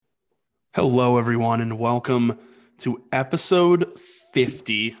Hello, everyone, and welcome to episode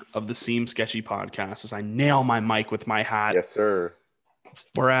 50 of the Seem Sketchy podcast. As I nail my mic with my hat, Yes, sir.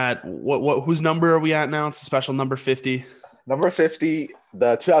 we're at whose number are we at now? It's a special number 50. Number 50,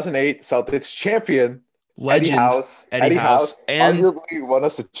 the 2008 Celtics champion, Eddie Legend House. Eddie Eddie House. House And arguably won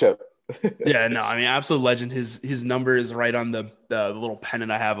us a chip. yeah, no, I mean, absolute legend. His number is right on the little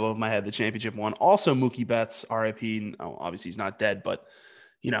pennant I have above my head, the championship one. Also, Mookie Betts, RIP. Oh, obviously, he's not dead, but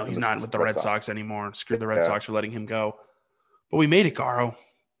he's not with the Red Sox anymore. Screw the Red Sox for letting him go. But we made it, Garo.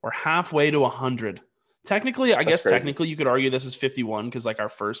 We're halfway to 100. Technically, technically you could argue this is 51 because like our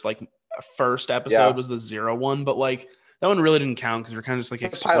first episode was the 0-1, but like that one really didn't count because we're kind of just like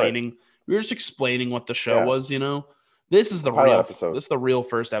explaining. We were just explaining what the show was, This is the real episode. This is the real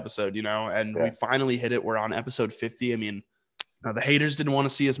first episode, and we finally hit it. We're on episode 50. I mean, the haters didn't want to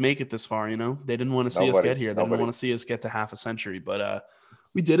see us make it this far, They didn't want to see us get here. They didn't want to see us get to half a century, but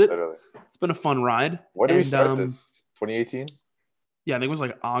we did it. Literally. It's been a fun ride. When did we start this? 2018? Yeah, I think it was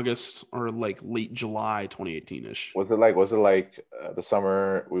like August or like late July 2018-ish. Was it like the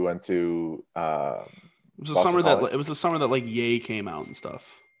summer we went to it was the summer that like Ye came out and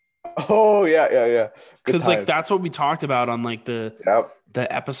stuff. Oh yeah. Because like that's what we talked about on like the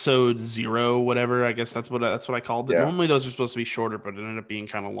episode 0, whatever. I guess that's what I called it. Yeah. Normally those are supposed to be shorter, but it ended up being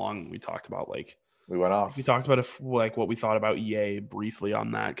kind of long. We talked about we went off. We talked about what we thought about Ye briefly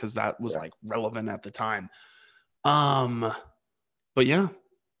on that because that was like relevant at the time. But yeah,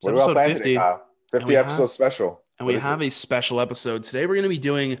 it's episode 50. 50 episode special. And we have a special episode. Today we're going to be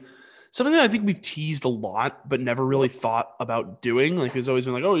doing something that I think we've teased a lot, but never really thought about doing. Like it's always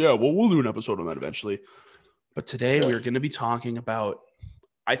been like, oh yeah, well, we'll do an episode on that eventually. But today we're going to be talking about,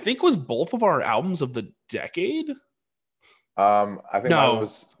 I think was both of our albums of the decade. I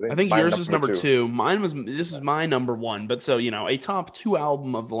think yours is number 2. This is my number 1. But so, a top 2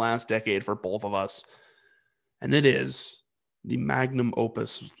 album of the last decade for both of us. And it is the magnum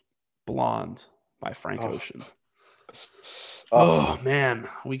opus Blonde by Frank Ocean. Oh man,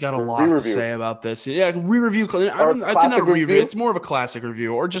 we got a lot to say about this. Yeah, re-review. It's not a review. It's more of a classic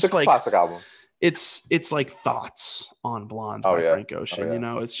review, or just like classic album. It's like thoughts on Blonde by Frank Ocean.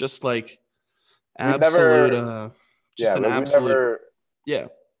 It's just like absolute.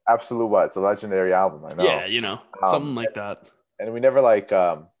 Absolute what? It's a legendary album. I know. Yeah, something like that. And we never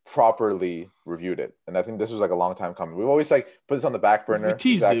properly reviewed it, and I think this was like a long time coming. We've always put this on the back burner. We've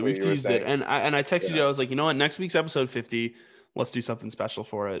teased it, and I texted you. I was like, you know what? Next week's episode 50. Let's do something special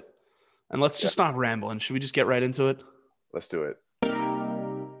for it, and let's just stop rambling. Should we just get right into it? Let's do it.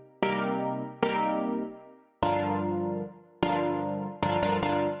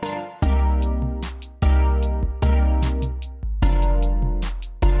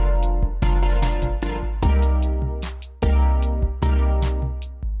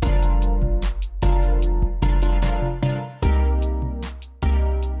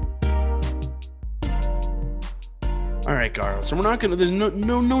 All right, Garo. So we're not gonna. There's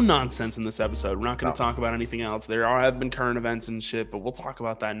no nonsense in this episode. We're not gonna talk about anything else. There have been current events and shit, but we'll talk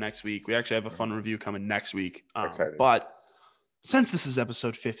about that next week. We actually have a fun review coming next week. But since this is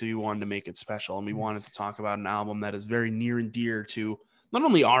episode 50, we wanted to make it special, and we wanted to talk about an album that is very near and dear to not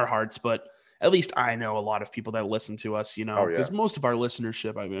only our hearts, but at least I know a lot of people that listen to us. Because most of our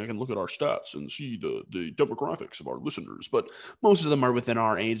listenership. I mean, I can look at our stats and see the demographics of our listeners, but most of them are within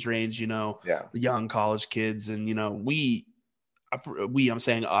our age range. Young college kids, and I'm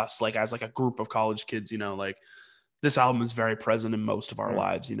saying us, like as like a group of college kids. Like this album is very present in most of our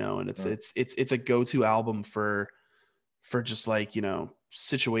lives. And it's a go-to album for just like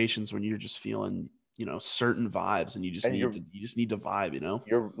situations when you're just feeling certain vibes and you just need to vibe.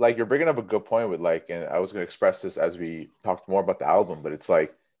 You're bringing up a good point with and I was going to express this as we talked more about the album, but it's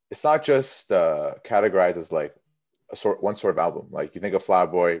not just categorized as one sort of album. Like you think of Flower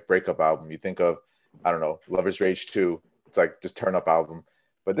Boy, breakup album, you think of Lover's Rage 2, it's like just turn up album,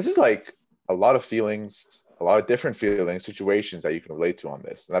 but this is like a lot of feelings, a lot of different feelings, situations that you can relate to on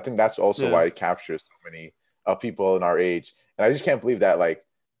this, and I think that's also why it captures so many of people in our age. And I just can't believe that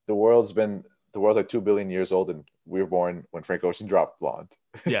the world's like 2 billion years old, and we were born when Frank Ocean dropped Blonde.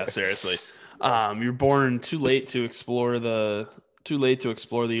 Yeah, seriously. You're born too late to explore the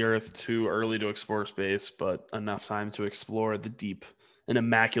earth, too early to explore space, but enough time to explore the deep and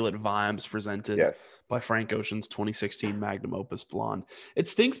immaculate vibes presented by Frank Ocean's 2016 magnum opus Blonde. It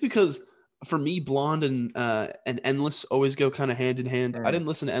stinks because for me, Blonde and Endless always go kind of hand in hand. I didn't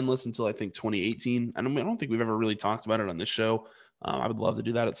listen to Endless until I think 2018. I don't think we've ever really talked about it on this show. I would love to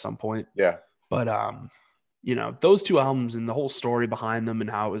do that at some point. Yeah. But, those 2 albums and the whole story behind them and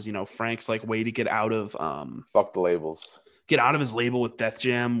how it was, Frank's way to get out of fuck the labels, get out of his label with Def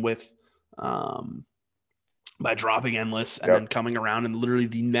Jam with by dropping Endless and then coming around and literally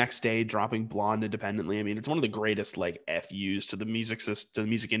the next day dropping Blonde independently. I mean, it's one of the greatest like FUs to the music system, to the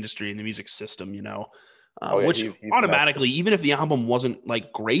music industry and the music system, you know, which he automatically, even if the album wasn't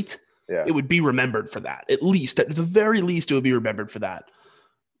like great, it would be remembered for that. At least, at the very least, it would be remembered for that.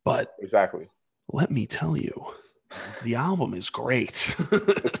 But exactly, let me tell you, the album is great.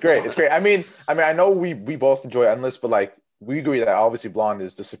 It's great. It's great. I mean, I know we both enjoy Endless, but like we agree that obviously Blonde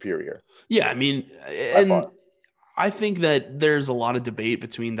is the superior. Yeah, I mean, and I think that there's a lot of debate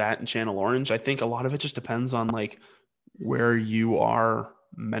between that and Channel Orange. I think a lot of it just depends on like where you are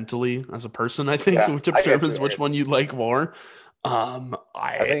mentally as a person. I think which determines which one you like more.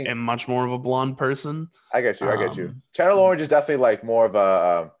 I am much more of a Blonde person. I get you. Channel Orange is definitely like more of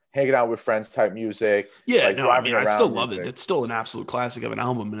a hanging out with friends type music. Yeah, like no, I mean, I still love it. It's still an absolute classic of an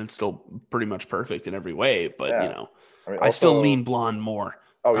album, and it's still pretty much perfect in every way. But you know, I mean, I still lean Blonde more.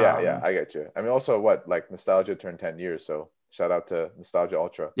 Oh yeah, I get you. I mean, also like Nostalgia turned 10 years, so shout out to Nostalgia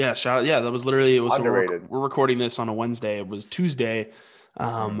Ultra. Yeah, that was literally underrated. We're recording this on a Wednesday. It was Tuesday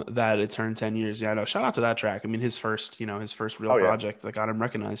that it turned 10 years. Yeah, no, shout out to that track. I mean, his first real project that got him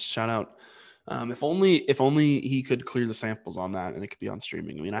recognized. Shout out. If only he could clear the samples on that and it could be on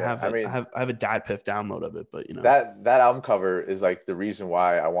streaming. I mean, I have a DatPiff download of it, but you know that album cover is like the reason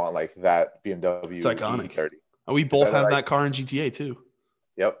why I want like that BMW. It's iconic. E30. We both have that car in GTA too.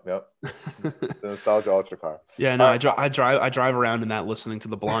 Yep. The Nostalgia Ultra car. Yeah, no, I drive around in that listening to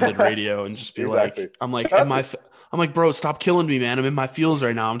the Blonded radio and just be like, I'm like, bro, stop killing me, man. I'm in my feels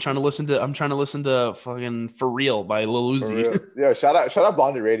right now. I'm trying to listen to fucking For Real by Lil Uzi. Yeah, shout out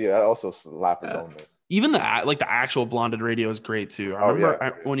Blonded radio. That also slapped his own. Even the actual Blonded radio is great too. I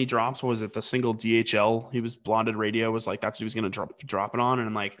remember when he drops, what was it, the single DHL? He was Blonded radio was like that's what he was gonna drop it on,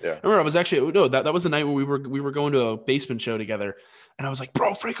 and like I remember I was actually that was the night when we were going to a basement show together, and I was like,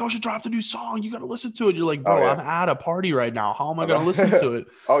 bro, Franco should drop the new song. You gotta listen to it. You're like, bro, I'm at a party right now. How am I gonna listen to it?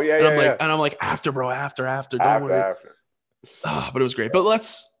 And I'm like, after, bro, after. Don't worry. But it was great. But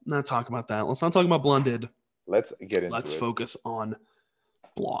let's not talk about that. Let's not talk about Blonded. Let's get into Let's focus on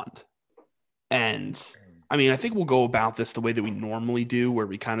Blonde. And I mean, I think we'll go about this the way that we normally do, where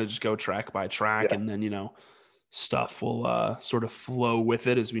we kind of just go track by track and then, you know, stuff will sort of flow with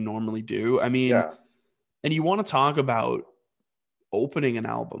it as we normally do. I mean, and you want to talk about opening an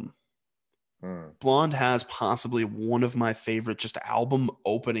album. Blonde has possibly one of my favorite just album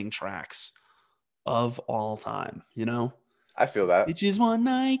opening tracks of all time, you know? I feel that. Bitches want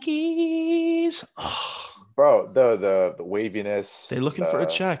Nikes. Oh. Bro, the waviness. They're looking for a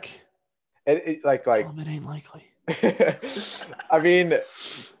check. It like it ain't likely. I mean,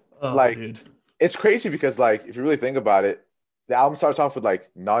 dude. It's crazy because like if you really think about it, the album starts off with like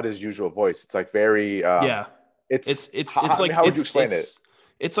not his usual voice. It's like very It's like how would you explain it?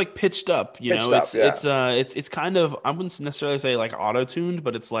 It's like pitched up, you know. It's kind of, I wouldn't necessarily say like auto-tuned,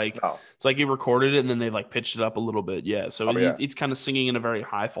 but it's like it's like he recorded it and then they like pitched it up a little bit. Yeah. So he's kind of singing in a very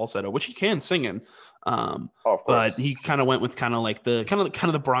high falsetto, which he can sing in. Of course. But he kind of went with kind of like the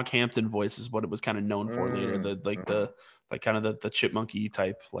Brockhampton voice is what it was kind of known for later. The chipmunky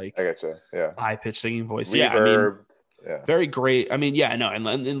type, like I gotcha. Yeah. High pitched singing voice. Reverb. Very great. I mean,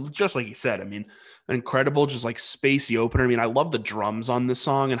 and just like you said, I mean, an incredible, just like spacey opener. I mean, I love the drums on this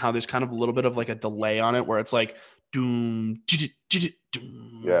song and how there's kind of a little bit of like a delay on it where it's like doom,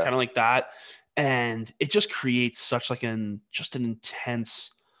 kind of like that. And it just creates such like an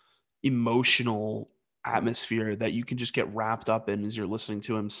intense emotional atmosphere that you can just get wrapped up in as you're listening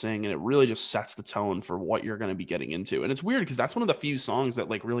to him sing, and it really just sets the tone for what you're going to be getting into. And it's weird because that's one of the few songs that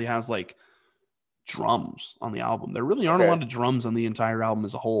like really has like drums on the album. There really aren't a lot of drums on the entire album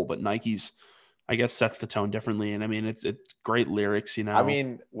as a whole, but Nike's, I guess, sets the tone differently. And I mean, it's great lyrics, you know. I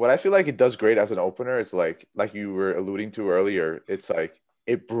mean, what I feel like it does great as an opener is like you were alluding to earlier, it's like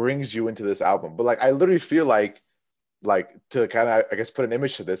it brings you into this album. But like I literally feel like to kind of, I guess, put an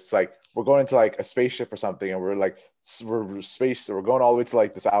image to this, it's like we're going into like a spaceship or something, and we're going all the way to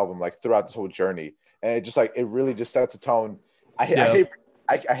like this album, like throughout this whole journey, and it just like it really just sets a tone. I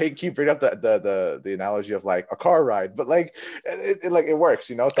hate keep bringing up the analogy of like a car ride, but like it works,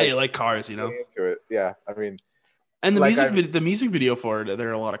 you know. It's like, you like cars, you know. Into it, yeah. I mean, and the music video for it, there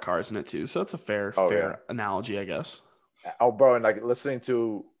are a lot of cars in it too, so it's a fair analogy, I guess. Oh, bro, and like listening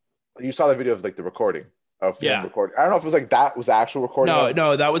to, you saw the video of like the recording. Recording. I don't know if it was like that was actual recording.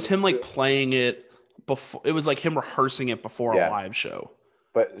 No, that was him like playing it before. It was like him rehearsing it before a live show.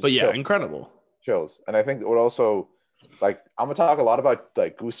 But yeah, incredible. Chills. And I think it would also, like, I'm gonna talk a lot about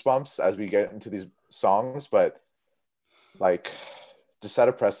like Goosebumps as we get into these songs, but like just set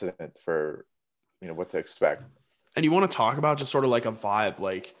a precedent for, you know, what to expect. And you want to talk about just sort of like a vibe,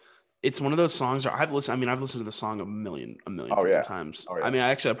 like it's one of those songs where I've listened to the song a million Oh yeah. times. Oh yeah. I mean,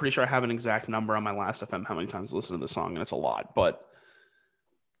 I'm pretty sure I have an exact number on my last FM how many times I listened to the song, and it's a lot. But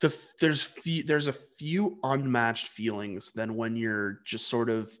there's a few unmatched feelings than when you're just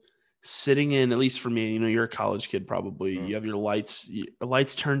sort of sitting in, at least for me, you're a college kid, probably. You have your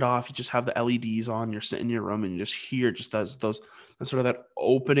lights turned off. You just have the LEDs on. You're sitting in your room and you just hear just those sort of that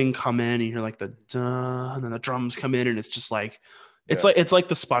opening come in, and you hear like the duh, and then the drums come in, and it's just like, it's like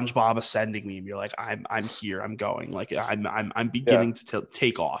the SpongeBob ascending meme. You're like, I'm here. I'm going. Like I'm beginning to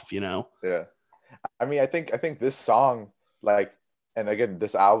take off, Yeah. I mean, I think this song, like, and again,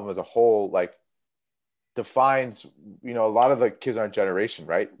 this album as a whole, like, defines, a lot of the kids in our generation,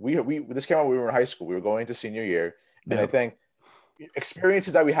 right? We this came out when we were in high school. We were going into senior year, and I think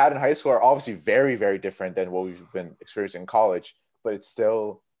experiences that we had in high school are obviously very, very different than what we've been experiencing in college, but it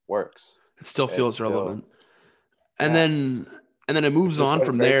still works. It still feels relevant. And then it moves on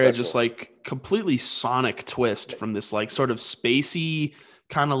from there. It just like completely sonic twist from this like sort of spacey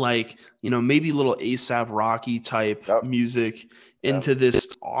kind of like, maybe a little A$AP Rocky type music into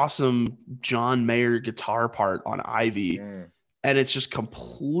this awesome John Mayer guitar part on Ivy. And it's just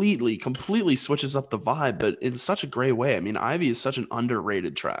completely switches up the vibe, but in such a great way. I mean, Ivy is such an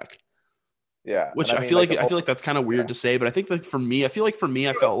underrated track. Yeah. Which I feel like that's kind of weird to say, but I think like for me, I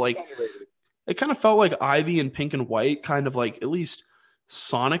felt like it kind of felt like Ivy and Pink and White kind of like, at least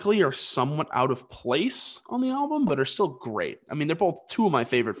sonically, are somewhat out of place on the album, but are still great. I mean, they're both two of my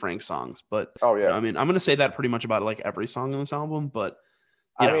favorite Frank songs, but I mean, I'm going to say that pretty much about like every song on this album, but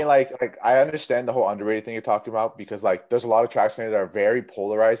I mean, like I understand the whole underrated thing you're talking about, because like there's a lot of tracks in there that are very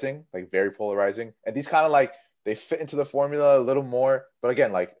polarizing, and these kind of like they fit into the formula a little more. But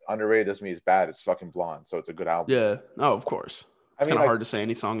again, like underrated doesn't mean it's bad. It's fucking Blonde, so it's a good album. Yeah. Oh, of course. It's kind of hard to say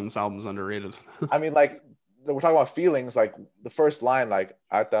any song in this album is underrated. I mean, like we're talking about feelings. Like the first line, like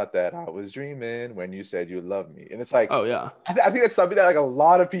I thought that I was dreaming when you said you love me, and it's like, oh yeah, I think it's something that like a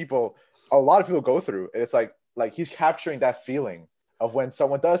lot of people go through, and it's like he's capturing that feeling of when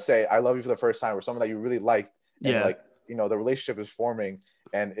someone does say I love you for the first time, or someone that you really liked, and like the relationship is forming,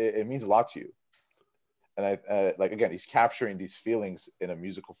 and it means a lot to you. And I like, again, he's capturing these feelings in a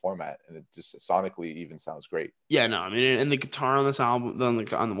musical format, and it just sonically even sounds great. Yeah, no, I mean, and the guitar on this album, on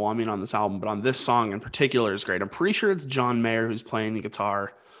this album, but on this song in particular is great. I'm pretty sure it's John Mayer who's playing the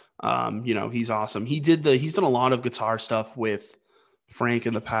guitar. He's awesome. He's done a lot of guitar stuff with Frank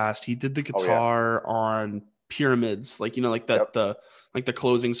in the past. He did the guitar on Pyramids, like the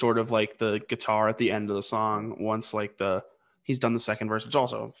closing sort of like the guitar at the end of the song. Once he's done the second verse, which is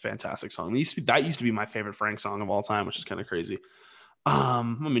also a fantastic song. That used to be my favorite Frank song of all time, which is kind of crazy. I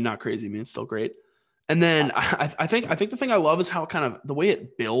mean, not crazy, I mean, it's still great. And then I think the thing I love is how kind of the way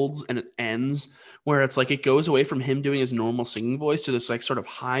it builds and it ends, where it's like it goes away from him doing his normal singing voice to this like sort of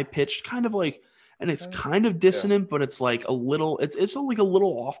high pitched kind of like, and it's kind of dissonant, but it's like a little, it's like a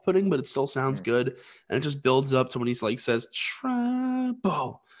little off putting, but it still sounds good. And it just builds up to when he's like says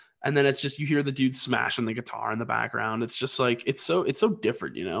trouble. And then it's just, you hear the dude smashing the guitar in the background. It's just like, it's so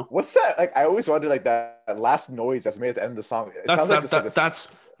different, What's that? Like, I always wonder, like that last noise that's made at the end of the song.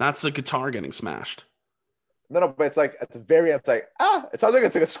 That's the guitar getting smashed. No, but it's like at the very end, it's like, it sounds like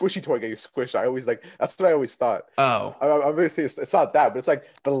it's like a squishy toy getting squished. That's what I always thought. Oh, I'm gonna say it's not that, but it's like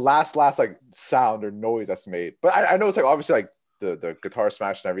the last like sound or noise that's made. But I know it's like obviously like the guitar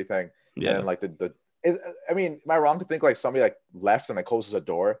smashed and everything. Yeah. And like I mean, am I wrong to think like somebody like left and like closes a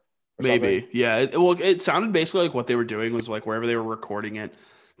door? Maybe. Something? Yeah. It sounded basically like what they were doing was like wherever they were recording it,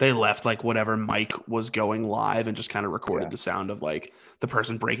 they left like whatever mic was going live and just kind of recorded the sound of like the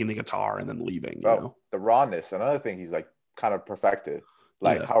person breaking the guitar and then leaving. The rawness. Another thing he's like kind of perfected,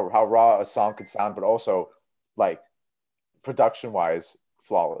 like how raw a song could sound, but also like production wise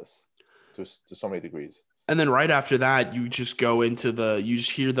flawless to so many degrees. And then right after that, you just go into you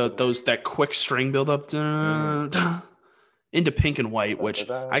just hear that quick string build up into Pink and White, which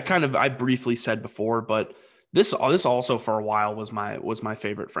I briefly said before, but this also for a while was my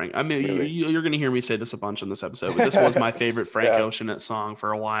favorite Frank. I mean, really? You're going to hear me say this a bunch in this episode, but this was my favorite Frank Ocean song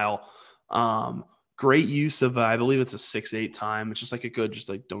for a while. Great use of, I believe it's a 6/8 time. It's just like a good, just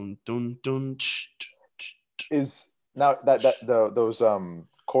like dun dun dun. Is now those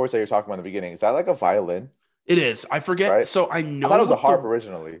chords that you're talking about in the beginning, is that like a violin? It is. I forget. Right? So I know. I thought it was a harp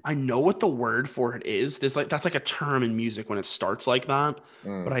originally. I know what the word for it is. That's like a term in music when it starts like that,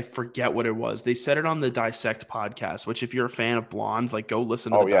 but I forget what it was. They said it on the Dissect podcast, which if you're a fan of Blonde, like go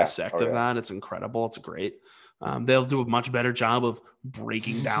listen to the Dissect of that. It's incredible. It's great. They'll do a much better job of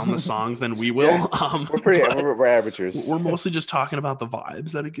breaking down the songs than we will. We're amateurs. We're mostly just talking about the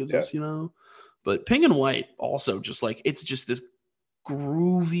vibes that it gives us, But Pink and White also just like, it's just this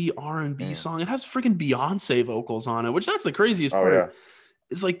groovy R&B song. It has freaking Beyonce vocals on it, which that's the craziest Oh part. yeah,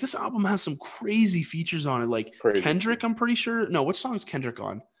 Is like this album has some crazy features on it. Like crazy. Kendrick, I'm pretty sure. No, which song is Kendrick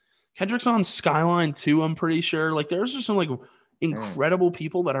on? Kendrick's on Skyline 2, I'm pretty sure. Like there's just some like incredible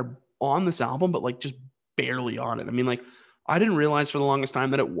people that are on this album, but like just barely on it. I mean, like I didn't realize for the longest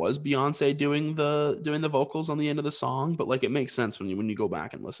time that it was Beyonce doing the vocals on the end of the song, but like it makes sense when you go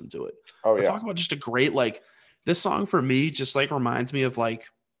back and listen to it. Oh But yeah. talk about just a great like this song for me just like reminds me of like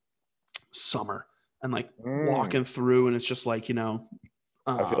summer and like walking through, and it's just like, you know,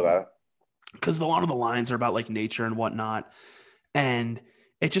 I feel that because a lot of the lines are about like nature and whatnot, and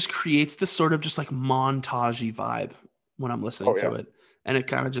it just creates this sort of just like montagey vibe when I'm listening to it. And it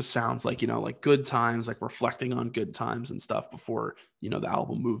kind of just sounds like, you know, like good times, like reflecting on good times and stuff before, you know, the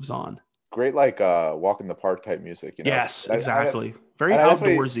album moves on. great, like walk in the park type music, you know. Yes, exactly. Very and I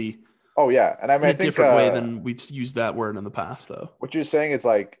outdoorsy. Oh yeah, and I mean, In I a think different way than we've used that word in the past, though. what you're saying is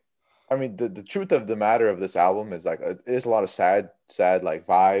like, I mean, the truth of the matter of this album is like, there's a lot of sad like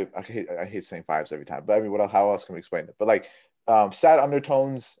vibe. I hate saying vibes every time, but I mean, how else can we explain it? But like, sad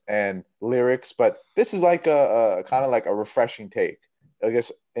undertones and lyrics. But this is like a kind of like a refreshing take, I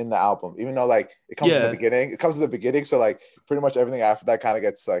guess, in the album. Even though like it comes in the beginning, so like pretty much everything after that kind of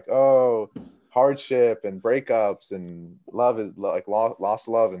gets like, oh, hardship and breakups and love is like lost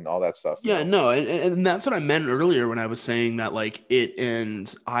love and all that stuff. Yeah, no, and that's what I meant earlier when I was saying that like it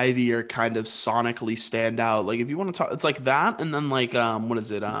and Ivy are kind of sonically stand out. Like if you want to talk, it's like that, and then like what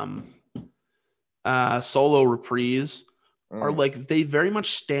is it? Solo Reprise are like they very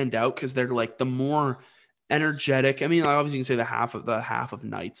much stand out because they're like the more energetic. I mean, obviously you can say the half of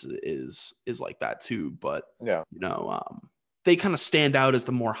Nights is like that too, but yeah, you know, they kind of stand out as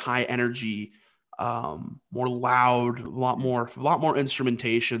the more high energy, more loud, a lot more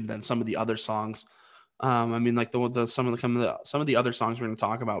instrumentation than some of the other songs. I mean, like some of the other songs we're going to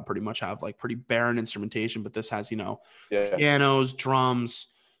talk about pretty much have like pretty barren instrumentation, but this has, you know, pianos, drums,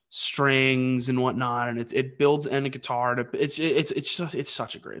 strings, and whatnot, and it builds in a guitar. It's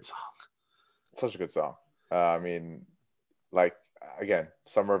such a great song. Such a good song. I mean, like again,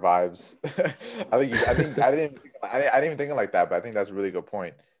 summer vibes. I didn't even think of like that, but I think that's a really good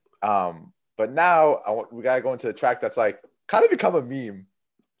point. But now we gotta go into the track that's like kind of become a meme.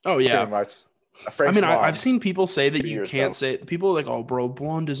 Oh yeah, pretty much. I mean, I've seen people say that you can't say. People are like, oh, bro,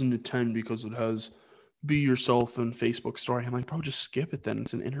 Blonde isn't a 10 because it has "Be Yourself" and Facebook Story. I'm like, bro, just skip it then.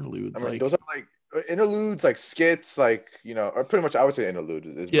 It's an interlude. I mean, those are like interludes, like skits, like, you know, or pretty much I would say interlude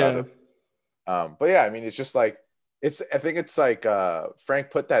is better. But yeah, I mean, it's just like I think it's like Frank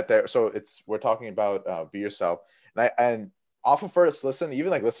put that there. So we're talking about Be Yourself, and off of first listen,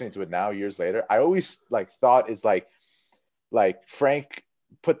 even like listening to it now years later, I always like thought is like Frank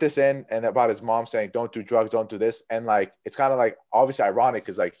put this in and about his mom saying don't do drugs, don't do this, and like it's kind of like obviously ironic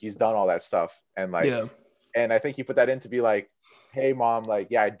because like he's done all that stuff, and like and I think he put that in to be like, hey mom, like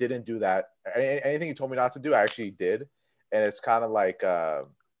yeah, I didn't do that. Anything you told me not to do, I actually did. And it's kind of like I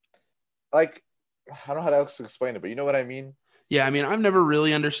don't know how else to explain it, but you know what I mean? Yeah, I mean, I've never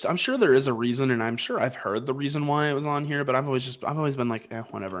really understood. I'm sure there is a reason, and I'm sure I've heard the reason why it was on here, but I've always been like,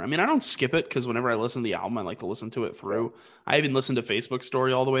 whatever. I mean, I don't skip it because whenever I listen to the album, I like to listen to it through. I even listened to Facebook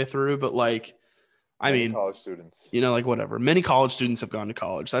Story all the way through, but like, I mean, college students, you know, like whatever. Many college students have gone to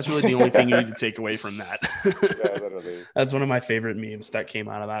college. That's really the only thing you need to take away from that. Yeah, literally. That's one of my favorite memes that came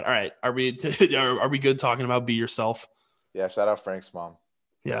out of that. All right, are we good talking about Be Yourself? Yeah, shout out Frank's mom.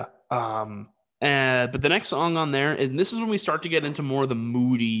 Yeah. But the next song on there, and this is when we start to get into more of the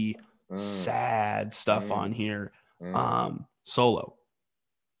moody, sad stuff on here. Solo.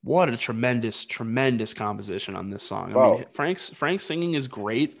 What a tremendous, tremendous composition on this song. I mean, Frank's singing is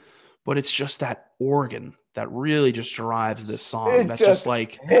great, but it's just that organ that really just drives this song. That just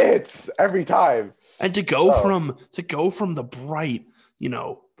like hits every time. And to go from the bright, you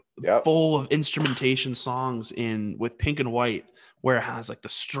know, full of instrumentation songs with Pink and White, where it has like the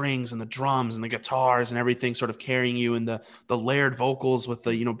strings and the drums and the guitars and everything sort of carrying you, and the layered vocals with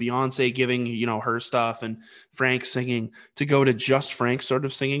the, you know, Beyonce giving, you know, her stuff and Frank singing, to go to just Frank sort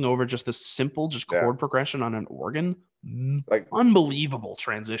of singing over just this simple chord progression on an organ. Like unbelievable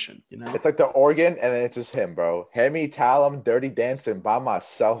transition, you know? It's like the organ and then it's just him, bro. Hemi Talum Dirty Dancing by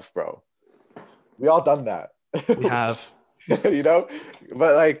myself, bro. We all done that. We have. You know?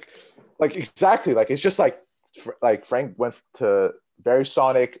 But like exactly, like it's just like Frank went to very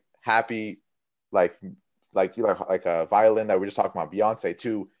sonic, happy, like a violin that we we're just talking about, Beyonce,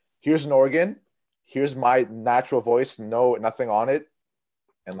 to here's an organ, here's my natural voice, nothing on it,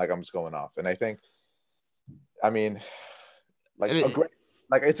 and like I'm just going off. And I think, I mean, like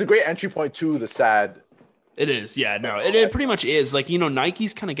it's a great entry point to the sad It is. Yeah, no, it pretty much is. Like,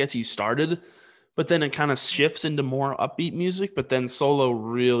 Nike's kind of gets you started, but then it kind of shifts into more upbeat music. But then Solo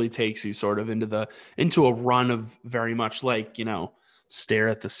really takes you sort of into a run of very much like, stare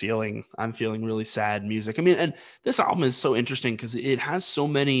at the ceiling. I'm feeling really sad music. I mean, and this album is so interesting because it has so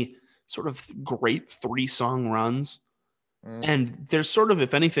many sort of great 3-song runs. And there's sort of,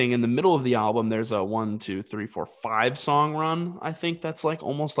 if anything, in the middle of the album, there's a 1, 2, 3, 4, 5-song run. I think that's like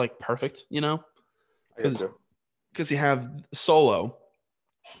almost like perfect, I guess so. because you have Solo,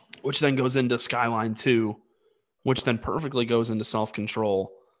 which then goes into Skyline 2, which then perfectly goes into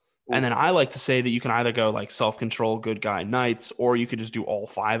Self-Control. And then I like to say that you can either go like Self-Control, Good Guy, Nights, or you could just do all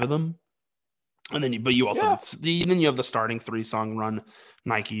 5 of them. And then you also then you have the starting 3-song run,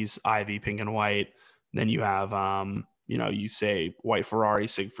 Nike's, Ivy, Pink and White. Then you have you say White Ferrari,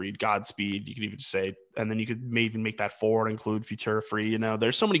 Siegfried, Godspeed. You could even say, and then you could maybe even make that forward include Futura Free.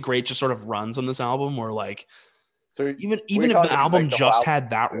 There's so many great just sort of runs on this album where like, so even if the album just had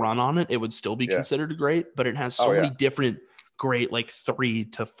that run on it, it would still be considered great. But it has so many different great like 3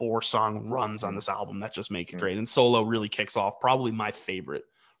 to 4 song runs on this album that just make it great. And Solo really kicks off probably my favorite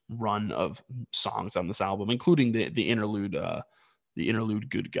run of songs on this album, including the interlude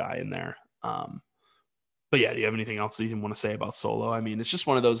Good Guy in there. But yeah, do you have anything else that you want to say about Solo? I mean, it's just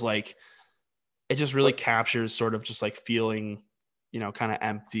one of those like, it just really captures sort of just like feeling, kind of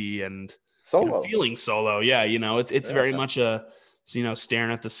empty and feeling solo. Yeah, it's very much a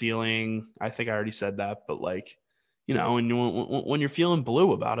staring at the ceiling. I think I already said that, but like, when you're feeling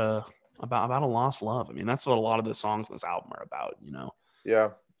blue about a lost love. I mean, that's what a lot of the songs in this album are about. Yeah,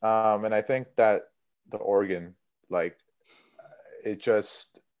 and I think that the organ, like, I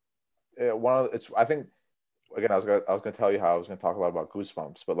think. Again, I was gonna tell you how I was gonna talk a lot about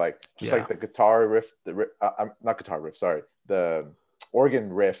Goosebumps, but like like the guitar riff, not guitar riff, sorry, the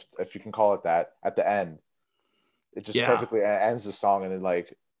organ riff, if you can call it that, at the end, it just perfectly ends the song, and it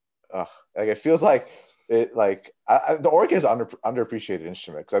like it feels like it like the organ is underappreciated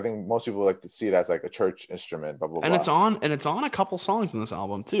instrument because I think most people like to see it as like a church instrument, blah blah blah. And it's on a couple songs in this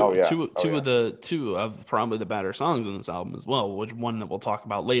album too. Oh, yeah. Two of probably the better songs in this album as well, which one that we'll talk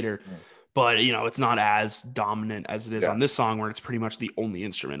about later. But, it's not as dominant as it is on this song where it's pretty much the only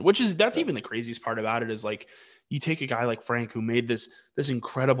instrument, that's even the craziest part about it is like you take a guy like Frank who made this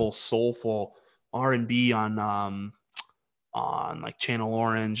incredible soulful R&B on like Channel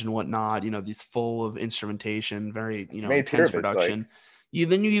Orange and whatnot, these full of instrumentation, very, intense production.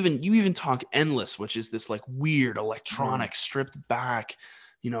 Like... you even talk Endless, which is this like weird electronic stripped back,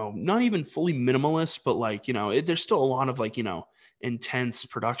 not even fully minimalist, but like, there's still a lot of like, intense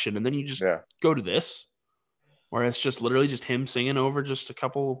production, and then you just go to this where it's just literally just him singing over just a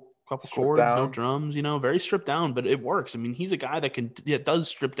couple chords, no drums, very stripped down, but it works. I mean, he's a guy that does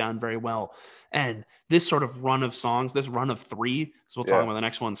strip down very well. And this sort of run of songs, this run of 3, so we'll talk about the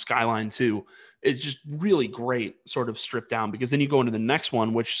next one, Skyline 2, is just really great sort of stripped down, because then you go into the next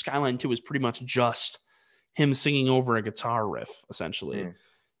one, which Skyline 2 is pretty much just him singing over a guitar riff essentially.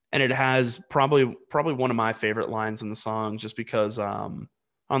 And it has probably one of my favorite lines in the song, just because on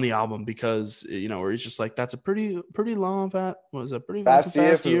the album, because where he's just like, that's a pretty long pretty fast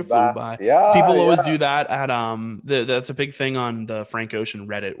year flew by. Yeah, people always do that at that's a big thing on the Frank Ocean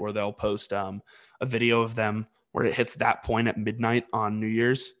Reddit, where they'll post a video of them where it hits that point at midnight on New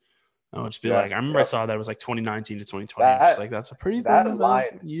Year's. I'll just be like, I remember I saw that it was like 2019 to 2020. It's like, that's a pretty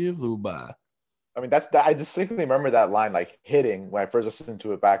fast year flew by. I mean, I distinctly remember that line like hitting when I first listened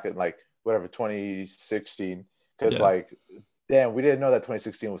to it back in like 2016, because like, damn, we didn't know that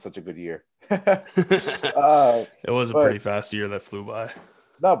 2016 was such a good year. It was a pretty fast year that flew by.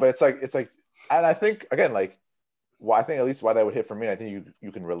 No, but it's like, and I think again, like, I think at least why that would hit for me, and I think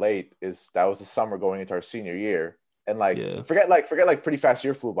you can relate, is that was the summer going into our senior year, and like forget like pretty fast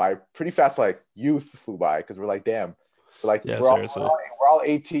year flew by, pretty fast like youth flew by, because we're like, damn. Like, we're all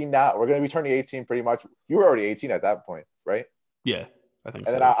 18 now. We're going to be turning 18 pretty much. You were already 18 at that point, right? Yeah, I think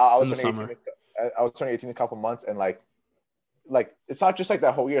so. And then I was turning 18. I was turning 18 in a couple months, and like it's not just like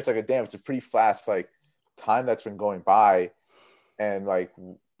that whole year. It's like it's a pretty fast like time that's been going by, and like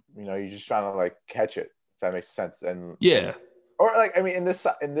you're just trying to like catch it. If that makes sense. And or like, I mean, in this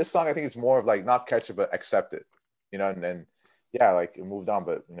song, I think it's more of like not catch it but accept it, and then like it moved on,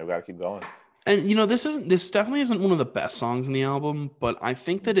 but we got to keep going. And this definitely isn't one of the best songs in the album, but I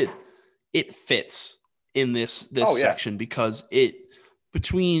think that it fits in this section, because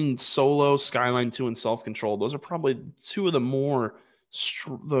between Solo, Skyline 2, and Self-Control, those are probably 2 of the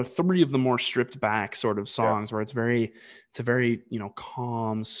 3 of the more stripped back sort of songs, where it's a very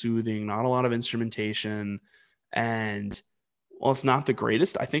calm, soothing, not a lot of instrumentation, and while it's not the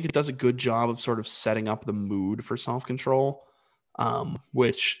greatest, I think it does a good job of sort of setting up the mood for Self-Control,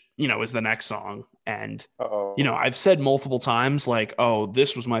 which, is the next song. And, Uh-oh. I've said multiple times, like, oh,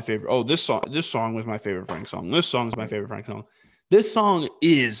 this was my favorite. Oh, this song was my favorite Frank song. This song's my favorite Frank song. This song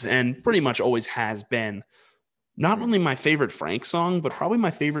is, and pretty much always has been, not only my favorite Frank song, but probably my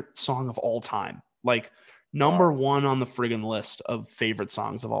favorite song of all time. Like, number one on the friggin' list of favorite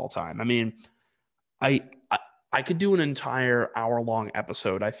songs of all time. I mean, I I could do an entire hour-long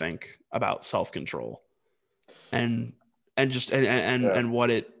episode, I think, about Self-Control and just and what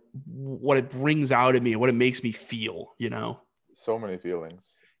it brings out of me, what it makes me feel, So many feelings.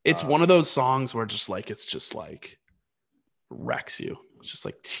 It's one of those songs where it's just like wrecks you. It's just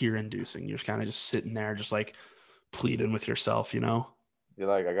like tear-inducing. You're kind of just sitting there, just like pleading with yourself, You're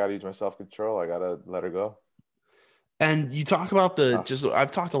like, I gotta use my self-control. I gotta let her go. And you talk about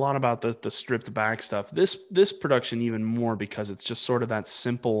I've talked a lot about the stripped back stuff. This production even more because it's just sort of that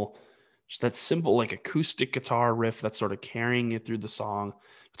simple like acoustic guitar riff that's sort of carrying it through the song.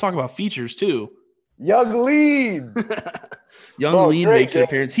 Talk about features too. Yung Lean. Lean makes an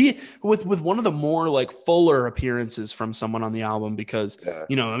appearance. He with one of the more like fuller appearances from someone on the album because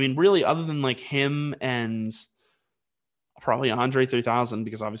really other than like him and probably Andre 3000,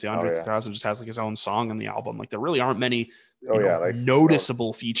 because obviously Andre 3000 just has like his own song on the album. Like there really aren't many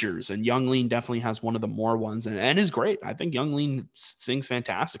noticeable features, and Yung Lean definitely has one of the more ones and is great. I think Yung Lean sings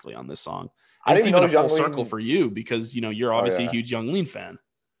fantastically on this song. And it's even a full circle for you because you're obviously a huge Yung Lean fan.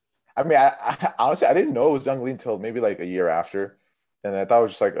 I mean, I honestly I didn't know it was Yung Lean until maybe like a year after, and I thought it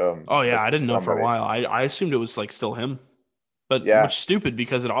was just like I didn't know for a while. I assumed it was like still him, but which is stupid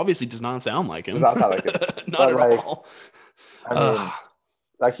because it obviously does not sound like him. Does not sound like him. Not at all. I mean,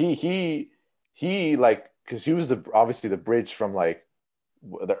 like he like because he was obviously the bridge from like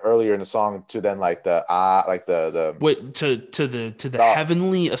the earlier in the song to then like the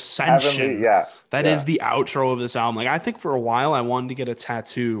heavenly ascension. That is the outro of this album. Like I think for a while I wanted to get a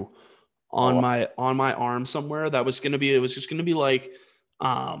tattoo on my arm somewhere that was gonna be like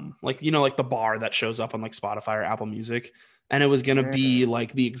like the bar that shows up on like Spotify or Apple Music, and it was gonna be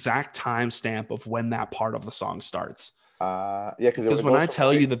like the exact timestamp of when that part of the song starts. Because when I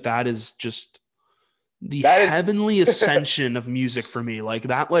tell you that is just the heavenly ascension of music for me, like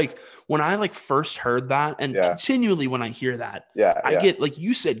that, like when I like first heard that and continually when I hear that, I get, like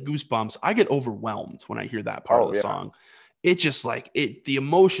you said, goosebumps. I get overwhelmed when I hear that part of the song. It just like the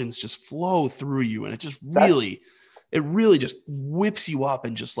emotions just flow through you, and it just really just whips you up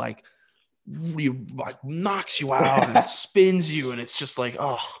and just like knocks you out and spins you, and it's just like,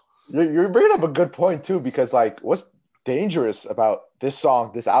 oh. You're bringing up a good point too, because like what's dangerous about this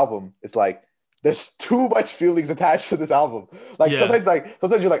song, this album, is like there's too much feelings attached to this album. Like sometimes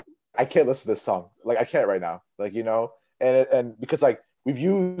you're like, I can't listen to this song. Like I can't right now. Like and because like we've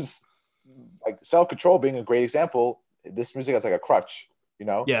used like Self-Control being a great example. This music has like a crutch,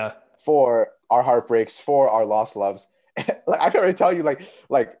 for our heartbreaks, for our lost loves. Like I can already tell you, like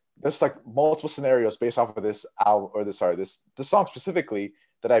there's like multiple scenarios based off of this album or this song specifically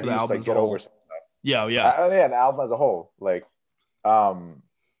that I've used like get over some stuff. The album as a whole, like, I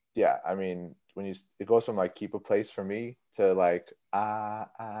mean, when it goes from like Keep a Place for Me to like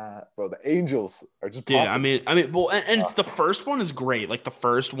bro, the angels are just popping. I mean, well, and it's the first one is great. Like the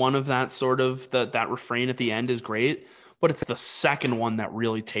first one of that sort of that refrain at the end is great, but it's the second one that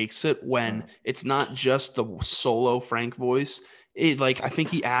really takes it when it's not just the solo Frank voice. It like I think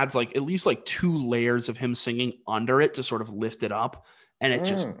he adds like at least like 2 layers of him singing under it to sort of lift it up, and it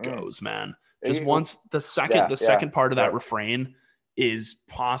just goes, man. Just once the second part of that refrain is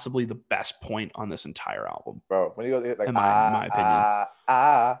possibly the best point on this entire album, bro. When you go like, in my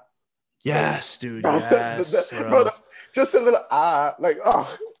opinion, yes, dude, yes, bro. Just a little like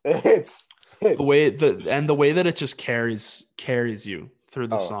it's the way that it just carries you through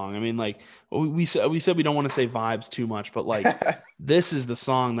the song. I mean, like we said we don't want to say vibes too much, but like this is the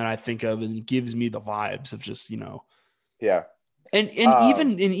song that I think of and it gives me the vibes of just And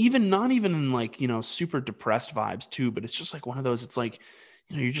even not even in like, super depressed vibes too, but it's just like one of those, it's like,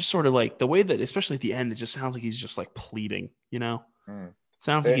 you're just sort of like the way that, especially at the end, it just sounds like he's just like pleading,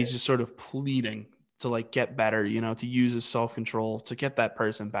 sounds like he's just sort of pleading to like get better, to use his self-control, to get that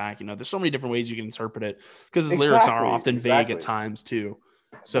person back. There's so many different ways you can interpret it because his lyrics are often vague at times too.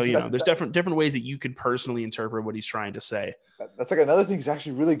 So, there's different ways that you could personally interpret what he's trying to say. That's like another thing he's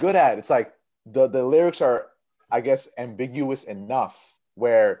actually really good at. It's like the lyrics are, I guess, ambiguous enough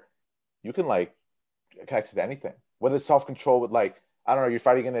where you can like connect to anything, whether it's self-control with like, I don't know, you're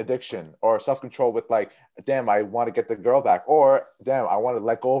fighting an addiction, or self-control with like, damn, I want to get the girl back, or damn, I want to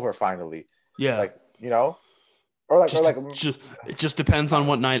let go of her finally. Yeah. Like, It just depends on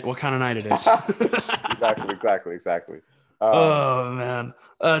what kind of night it is. exactly. Oh man.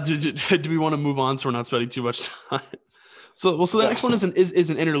 Do we want to move on so we're not spending too much time? So the next one is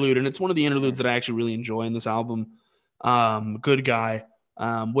an interlude, and it's one of the interludes that I actually really enjoy in this album. Good Guy.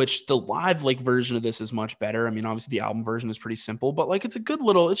 Which the live like version of this is much better. I mean, obviously the album version is pretty simple, but like it's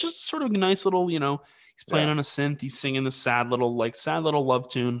just sort of a nice little, he's playing on a synth, he's singing this sad little love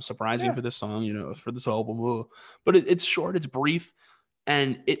tune, surprising for this song, for this album. But it's short, it's brief,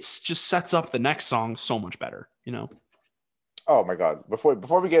 and it's just sets up the next song so much better. Oh my God.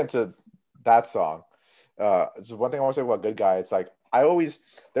 Before we get into that song, so one thing I want to say about Good Guy, it's like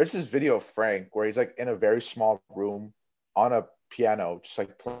there's this video of Frank where he's like in a very small room on a piano, just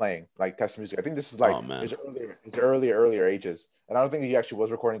like playing, like testing music. I think this is like his earlier ages, and I don't think he actually was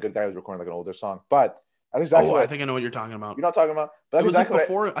recording Good Guy. He was recording like an older song, but that's exactly. I think I know what you're talking about. You're not talking about. But that's exactly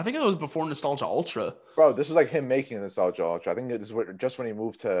before. I think it was before Nostalgia Ultra. Bro, this was like him making Nostalgia Ultra. I think this is just when he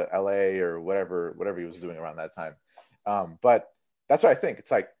moved to LA or whatever he was doing around that time. But that's what I think.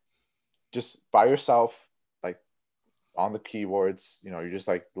 It's like just by yourself, like on the keyboards. You're just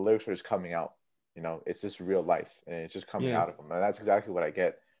like the lyrics are just coming out. It's just real life, and it's just coming out of them. And that's exactly what I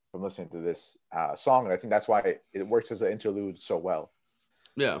get from listening to this song. And I think that's why it works as an interlude so well.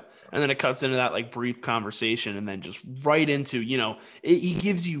 Yeah. And then it cuts into that like brief conversation, and then just right into, he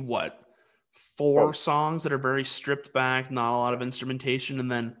gives you what, 4 songs that are very stripped back, not a lot of instrumentation.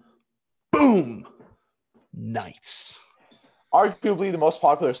 And then boom, Nights. Arguably the most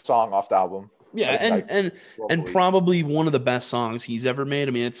popular song off the album. Yeah, and probably one of the best songs he's ever made.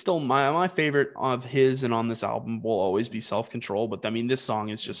 I mean, it's still my favorite of his, and on this album will always be Self Control. But I mean, this song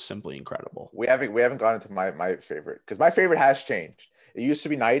is just simply incredible. We haven't gone into my favorite, because my favorite has changed. It used to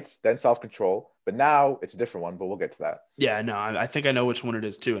be Nights, then Self Control, but now it's a different one. But we'll get to that. Yeah, no, I think I know which one it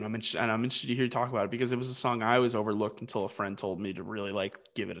is too, and I'm interested to hear you talk about it, because it was a song I always overlooked until a friend told me to really like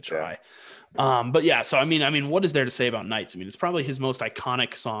give it a try. Yeah. But yeah, so I mean, what is there to say about Nights? I mean, it's probably his most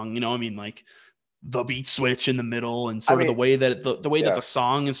iconic song. I mean, like the beat switch in the middle, and sort of the way that that the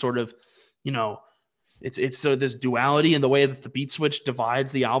song is sort of, it's so this duality, and the way that the beat switch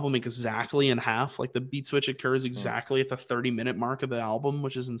divides the album exactly in half. Like the beat switch occurs exactly at the 30-minute mark of the album,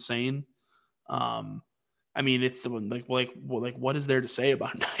 which is insane. I mean, it's like what is there to say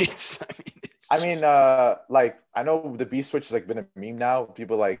about Nights? Like I know the beat switch has like been a meme now.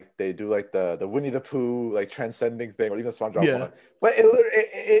 People like they do like the Winnie the Pooh like transcending thing, or even SpongeBob one. But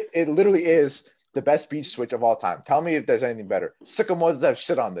it literally is the best beat switch of all time. Tell me if there's anything better. Sycamores have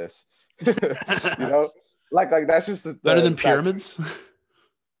shit on this. Like that's just better than Pyramids.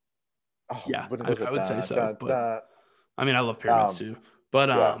 Yeah, I would say so. But I mean, I love Pyramids too. But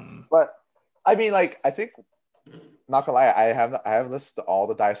but I mean, like I think, not gonna lie, I haven't listened to all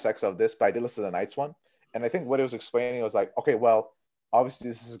the dissects of this, but I did listen to the Nights one, and I think what it was explaining was like, okay, well, obviously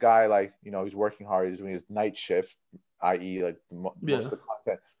this is a guy like he's working hard, he's doing his night shift, i.e. like most of the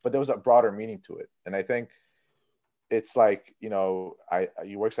content, but there was a broader meaning to it, and I think it's like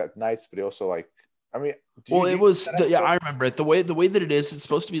he works at nights, but he also like. I mean, I remember it. The way that it is, it's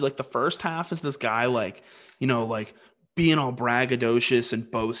supposed to be like the first half is this guy like being all braggadocious and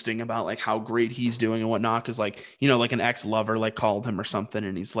boasting about like how great he's doing and whatnot, because like like an ex-lover like called him or something,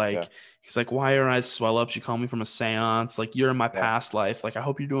 and he's like why your eyes swell up, she called me from a seance, like you're in my past life, like I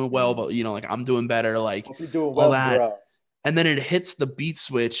hope you're doing well, but like I'm doing better, like hope you're doing well, that bro. And then it hits the beat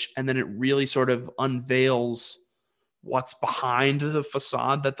switch, and then it really sort of unveils what's behind the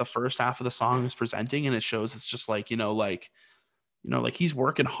facade that the first half of the song is presenting, and it shows it's just like like he's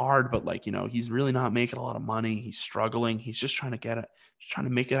working hard, but like he's really not making a lot of money, he's struggling, he's just trying to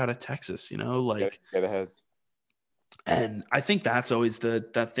make it out of Texas, like get ahead. And I think that's always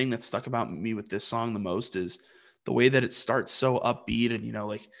that thing that stuck about me with this song the most, is the way that it starts so upbeat, and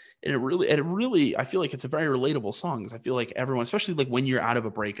and it really I feel like it's a very relatable song, because I feel like everyone, especially like when you're out of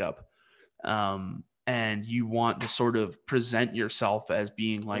a breakup, and you want to sort of present yourself as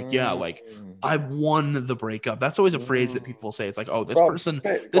being like, like I won the breakup. That's always a phrase that people say. It's like, oh, this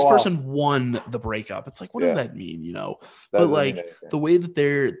person won the breakup. It's like, what does that mean? But like the way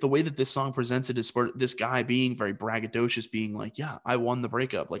that this song presents it is for this guy being very braggadocious, being like, yeah, I won the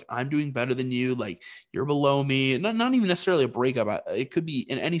breakup. Like I'm doing better than you. Like you're below me. Not even necessarily a breakup. It could be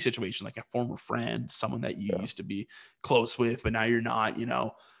in any situation, like a former friend, someone that you used to be close with, but now you're not,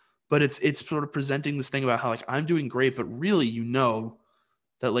 But it's sort of presenting this thing about how like I'm doing great, but really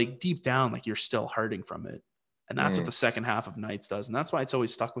that like deep down like you're still hurting from it, and that's what the second half of Nights does, and that's why it's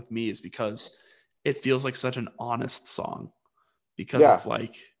always stuck with me, is because it feels like such an honest song, because it's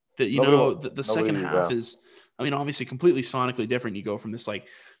like that the second half is, I mean, obviously completely sonically different. You go from this like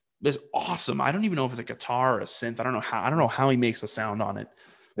is awesome. I don't even know if it's a guitar or a synth. I don't know how he makes the sound on it.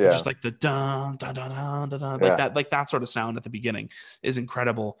 But Yeah. just like the dun, dun, dun, dun, dun, dun, Yeah. like that sort of sound at the beginning is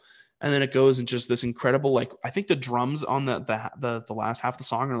incredible. And then it goes into just this incredible, like, I think the drums on the last half of the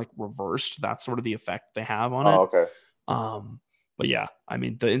song are like reversed. That's sort of the effect they have on it. Oh, okay. But yeah, I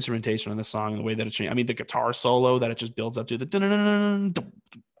mean, the instrumentation on the song, the way that it changed, I mean, the guitar solo that it just builds up to the dun, dun, dun, dun,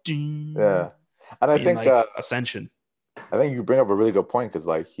 dun, Yeah. And I being think like Ascension. I think you bring up a really good point, because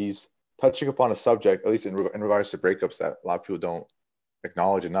like he's touching upon a subject, at least in regards to breakups, that a lot of people don't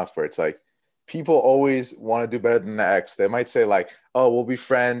acknowledge enough, where it's like people always want to do better than the ex. They might say like, oh, we'll be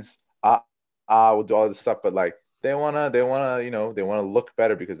friends, we'll do all this stuff, but like they wanna they wanna look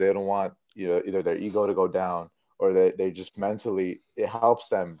better, because they don't want, either their ego to go down, or they just mentally, it helps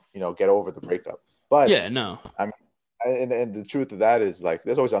them, get over the breakup. But Yeah, no. I mean, and the truth of that is, like,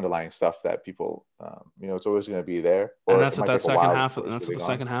 there's always underlying stuff that people, it's always going to be there, And or that's it what might that take a second while half, before and it's that's what really the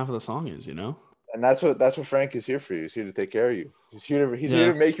gone. second half of the song is, you know? And that's what Frank is here for you. He's here to take care of you. He's here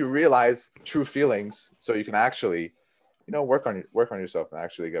Yeah. to make you realize true feelings, so you can actually, work on yourself and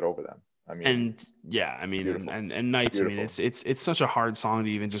actually get over them. I mean, And yeah, I mean, beautiful. and Nights, I mean, Beautiful. it's such a hard song to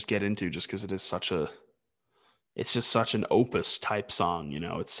even just get into, just because it is it's just such an opus type song, you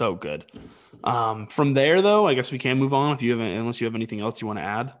know. It's so good. From there though, I guess we can move on if you have, unless you have anything else you want to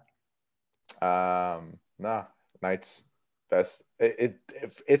add. Nah, Night's best.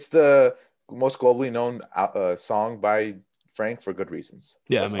 It's the most globally known song by Frank, for good reasons.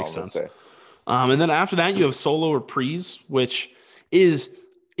 Yeah, it That's all makes I'm gonna sense. say. And then after that, you have Solo Reprise, which is,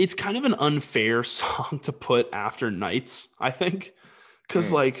 it's kind of an unfair song to put after Nights, I think,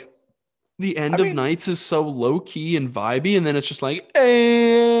 because like the I end of mean, Nights is so low key and vibey, and then it's just like,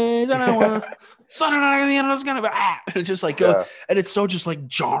 hey, it just like goes, yeah, and it's so just like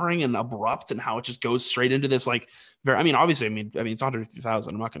jarring and abrupt, and how it just goes straight into this like very. I mean, obviously, I mean, it's Andre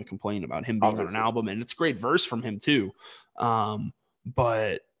 3000. I'm not going to complain about him being on an obviously. album, and it's a great verse from him too.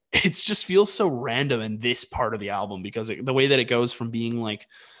 But it just feels so random in this part of the album, because the way that it goes from being like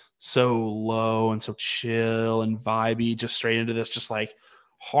so low and so chill and vibey, just straight into this, just like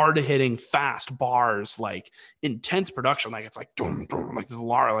hard hitting, fast bars, like intense production. Like it's like, dum, dum, like there's a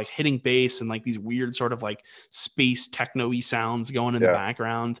lot of like hitting bass and like these weird sort of like space techno-y sounds going in the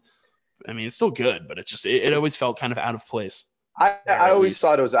background. I mean, it's still good, but it's just, it always felt kind of out of place. I always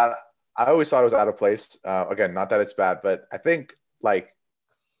thought it was out. I always thought it was out of place. Again, not that it's bad, but I think like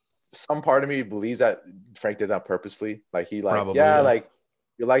some part of me believes that Frank did that purposely. Like he like, Probably, yeah. like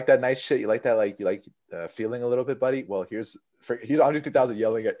you like that nice shit. You like that, like you like feeling a little bit, buddy. Well, here's Andre 3000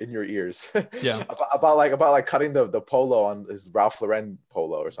 yelling in your ears. Yeah. about cutting the polo on his Ralph Lauren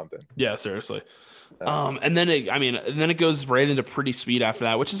polo or something. Yeah, seriously. And then it goes right into Pretty Sweet after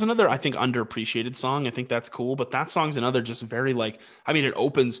that, which is another, I think, underappreciated song. I think that's cool, but that song's another just very like, I mean, it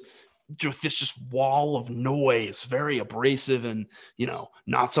opens with this just wall of noise, very abrasive, and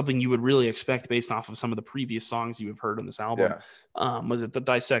not something you would really expect based off of some of the previous songs you have heard on this album. Was it the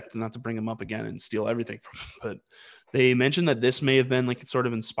Dissect? Not to bring them up again and steal everything from him, but they mentioned that this may have been like it's sort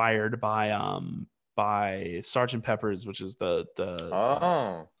of inspired by Sgt. Pepper's, which is the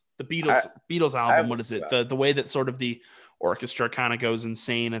Beatles album. What is it? The way that sort of the orchestra kind of goes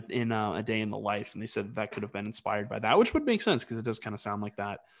insane in A Day in the Life, and they said that could have been inspired by that, which would make sense because it does kind of sound like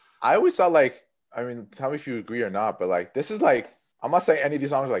that. I always thought, like, I mean, tell me if you agree or not, but like this is like, I'm not saying any of these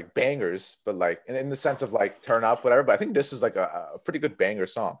songs are like bangers, but like in the sense of like turn up, whatever. But I think this is like a pretty good banger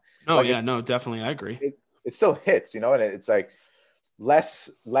song. No, like, yeah, no, definitely, I agree. It still hits, and it's like less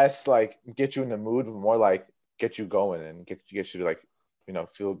like get you in the mood, but more like get you going and get you to like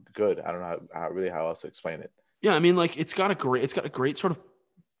feel good. I don't know how else to explain it. Yeah, I mean, like it's got a great sort of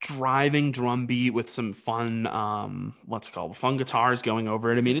driving drum beat with some fun fun guitars going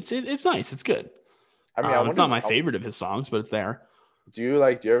over it. I mean, it's nice, it's good. I mean, it's not my favorite of his songs, but it's there. Do you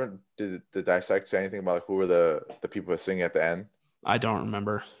ever did Dissect say anything about who were the people who were singing at the end? I don't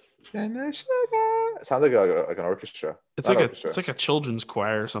remember. It sounds like an orchestra. It's like a children's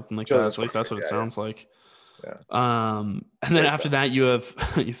choir or something like that. At least that's what it sounds like. Yeah. And then after that, you have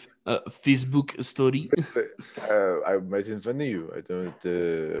Facebook story. I'm right in front of you. I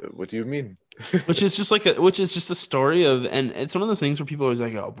don't. What do you mean? which is just a story of, and it's one of those things where people are always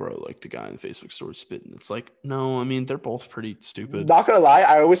like, "Oh, bro, like the guy in the Facebook story spitting." It's like, no, I mean they're both pretty stupid. Not gonna lie,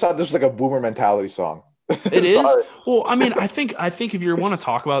 I always thought this was like a boomer mentality song. It is. Well, I mean, I think if you want to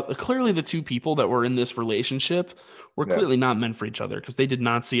talk about clearly the two people that were in this relationship were clearly not meant for each other because they did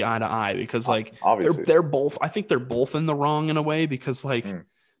not see eye to eye because like obviously they're both, I think they're both in the wrong in a way because like,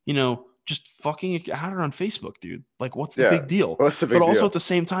 just fucking add her on Facebook, dude. Like, what's the big deal? What's the big but also deal? at the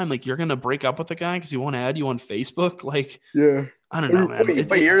same time, like you're going to break up with the guy because he won't add you on Facebook. Like, yeah. I don't know, man. Wait,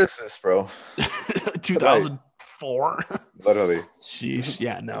 what year is this, bro? 2004. Literally. Sheesh.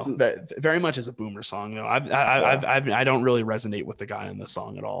 Yeah, no, Is, very much as a boomer song though. yeah. I don't really resonate with the guy in this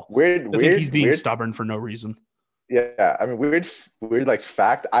song at all. Weird, I think he's weird, being weird. stubborn for no reason. Yeah, I mean, weird like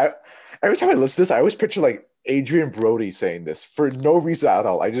fact. Every time I listen to this, I always picture like Adrian Brody saying this for no reason at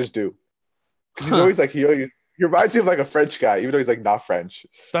all. I just do because he's always like he reminds me of like a French guy, even though he's like not French.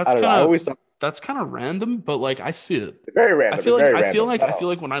 That's I don't know. I kind of always thought that's kind of random, but like I see it. very random. I feel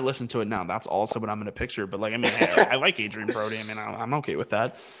like when I listen to it now, that's also what I'm going to picture. But like, I mean, I like Adrian Brody. I mean, I'm okay with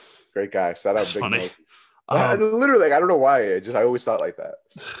that. Great guy. Shout out That's Big funny. Literally, like, I don't know why. I always thought like that.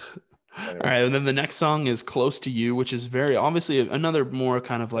 All right, and then the next song is "Close to You," which is very obviously another more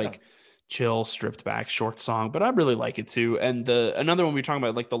kind of like chill, stripped back, short song, but I really like it too. And another one we were talking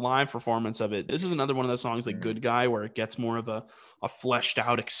about, like the live performance of it. This is another one of those songs, like "Good Guy," where it gets more of a fleshed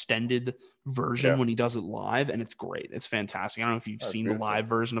out, extended version when he does it live, and it's great. It's fantastic. I don't know if you've seen the live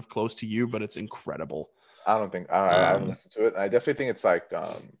version of "Close to You," but it's incredible. I haven't listened to it. I definitely think it's like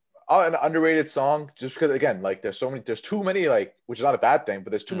an underrated song just because again, like there's too many, like, which is not a bad thing, but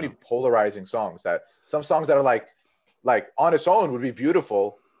there's too many polarizing songs. That some songs that are like on its own would be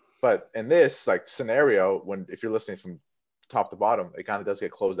beautiful, but in this like scenario, if you're listening from top to bottom, it kind of does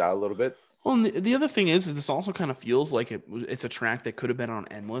get closed out a little bit. Well, and the other thing is this also kind of feels like it's a track that could have been on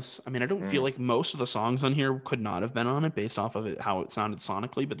Endless. I mean, I don't feel like most of the songs on here could not have been on it based off of it, how it sounded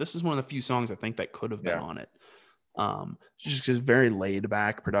sonically, but this is one of the few songs I think that could have been on it. Just because very laid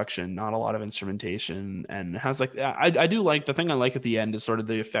back production, not a lot of instrumentation, and has like I do like the thing I like at the end is sort of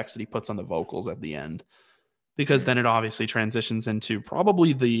the effects that he puts on the vocals at the end, because then it obviously transitions into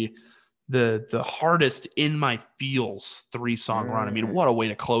probably the hardest in my feels 3-song run. I mean, what a way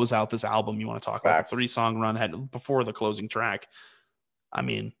to close out this album. You want to talk about the 3-song run before the closing track. I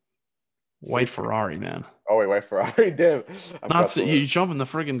mean, White Ferrari, man. Oh wait, White Ferrari, damn. You jumping the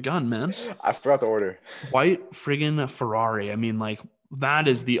friggin' gun, man. I forgot the order. White friggin' Ferrari. I mean, like that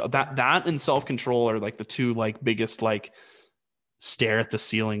is that and Self-Control are like the two like biggest like stare at the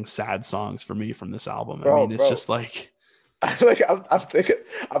ceiling sad songs for me from this album. I mean, it's just like I'm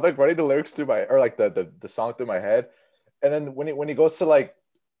like running the lyrics through the song through my head, and then when he goes to like,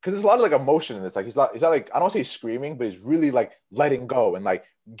 because there's a lot of like emotion in this. Like he's not like, I don't want to say screaming, but he's really like letting go and like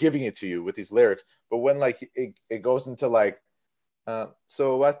giving it to you with these lyrics. But when like it goes into like,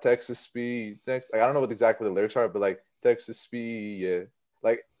 so what Texas speed? Like, I don't know what exactly the lyrics are, but like Texas speed, yeah,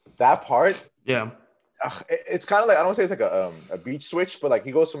 like that part, yeah. It's kind of like, I don't want to say it's like a beat switch, but like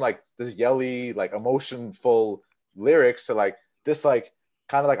he goes from like this yelly, like emotionful lyrics to like this, like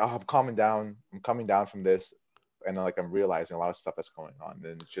kind of like, oh, I'm coming down from this, and then like I'm realizing a lot of stuff that's going on,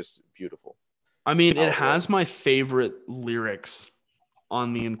 and it's just beautiful. I mean, it has my favorite lyrics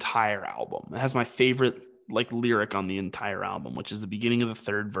on the entire album. It has my favorite like lyric on the entire album, which is the beginning of the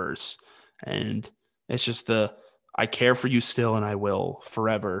third verse, and it's just I care for you still and I will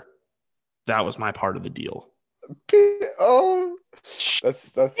forever. That was my part of the deal. Oh,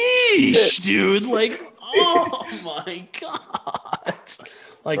 that's Eesh, dude. Like, oh my God.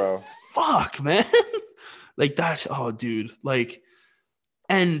 Like, bro. Fuck, man. Like that. Oh, dude. Like,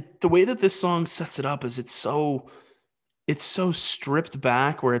 and the way that this song sets it up is it's so stripped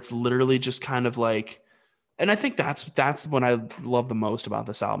back where it's literally just kind of like, and I think that's what I love the most about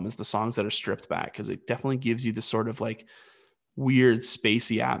this album is the songs that are stripped back, because it definitely gives you this sort of like weird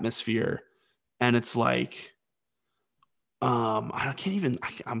spacey atmosphere. And it's like, I'm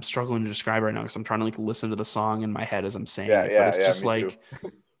struggling to describe right now because I'm trying to like listen to the song in my head as I'm saying it. But it's just like,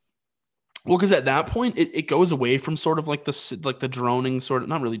 well, because at that point it goes away from sort of like the droning sort of,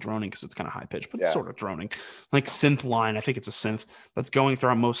 not really droning because it's kind of high pitched, but it's sort of droning, like synth line. I think it's a synth that's going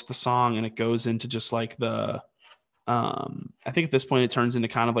throughout most of the song, and it goes into just like I think at this point it turns into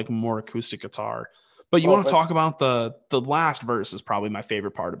kind of like more acoustic guitar. But you want to talk about the last verse is probably my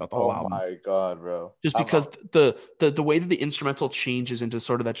favorite part about the whole album. Oh my God, bro. Just because the way that the instrumental changes into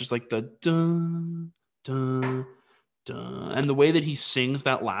sort of that just like the dun, dun, dun, and the way that he sings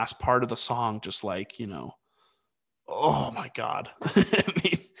that last part of the song, just like, you know, oh my God. I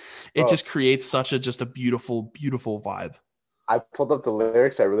mean, it just creates such a beautiful, beautiful vibe. I pulled up the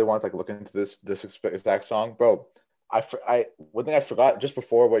lyrics. I really want to like look into this exact song, bro. One thing I forgot just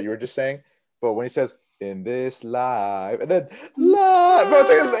before what you were just saying, but when he says in this live and then live, bro,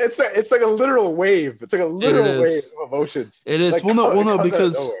 it's like a literal wave. It's like a literal wave of emotions. It is. Like, well, no,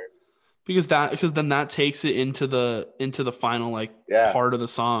 because then that takes it into the final like part of the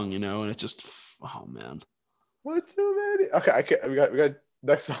song, you know, and it just, oh man. What too many? Okay, we got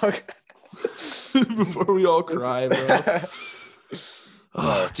next song. Before we all cry, bro.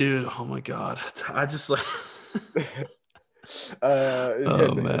 Oh, dude. Oh my God. I just like It Oh hits, it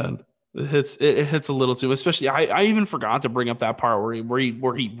hits. man. It hits a little too, especially I even forgot to bring up that part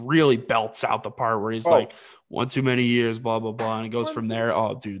where he really belts out the part where he's like Oh, one too many years, blah blah blah, and it goes one, from two. there.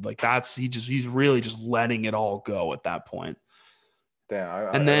 Oh, dude, like he's really just letting it all go at that point.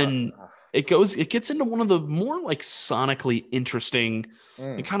 Damn, And then it gets into one of the more like sonically interesting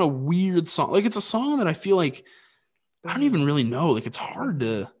and mm. kind of weird song. Like it's a song that I feel like I don't even really know. Like it's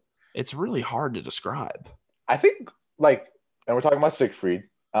really hard to describe. I think like, and we're talking about Siegfried,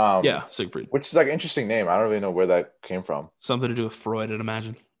 Yeah, Siegfried. which is like an interesting name. I don't really know where that came from. Something to do with Freud, I'd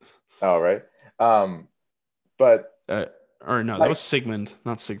imagine. Oh, right. Um, but Uh, or no, that like was Sigmund,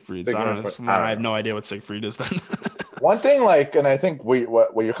 not Siegfried. So I don't Sigmund, know. I I don't have know. no idea what Siegfried is then. One thing, like, and I think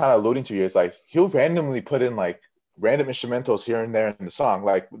what you're kind of alluding to here is like he'll randomly put in like random instrumentals here and there in the song,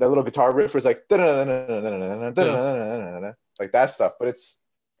 like that little guitar riff is like like Yeah. that stuff. But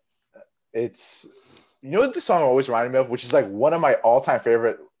it's you know what the song always reminded me of, which is like one of my all-time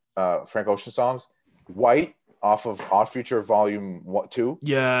favorite Frank Ocean songs, White off of Odd Future Volume 2.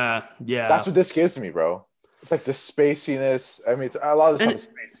 Yeah, yeah. That's what this gives me, bro. It's like the spaciness. I mean, it's a lot of the And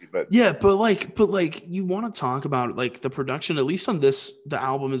stuff is spacey, but yeah, but like you want to talk about like the production, at least on the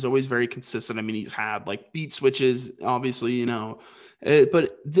album is always very consistent. I mean, he's had like beat switches, obviously,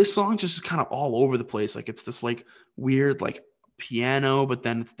 but this song just is kind of all over the place. Like it's this like weird like piano, but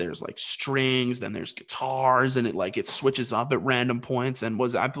then there's like strings, then there's guitars, and it switches up at random points. And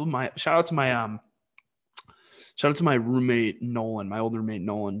was I my shout out to my roommate Nolan, my old roommate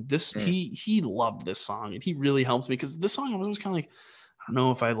Nolan. This mm, he loved this song, and he really helped me because this song I was always kind of like, I don't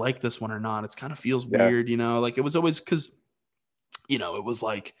know if I like this one or not. It's kind of feels yeah. weird, Like it was always because it was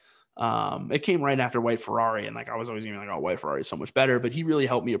like it came right after White Ferrari, and like I was always gonna be like, oh, White Ferrari is so much better. But he really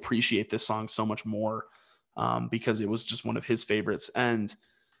helped me appreciate this song so much more because it was just one of his favorites. And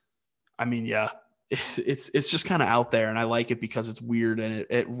I mean, yeah, it's just kind of out there, and I like it because it's weird and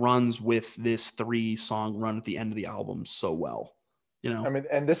it runs with this 3-song run at the end of the album so well, I mean,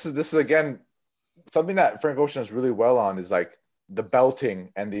 and this is again something that Frank Ocean is really well on is like the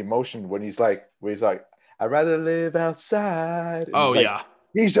belting and the emotion when where he's like, I'd rather live outside. And Oh he's like, yeah,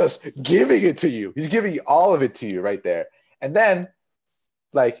 he's just giving it to you. He's giving all of it to you right there. And then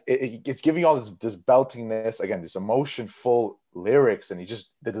like it's giving you all this beltingness again, this emotion-full lyrics, and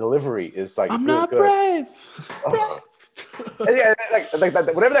the delivery is like I'm really not good. brave. Oh. And yeah, like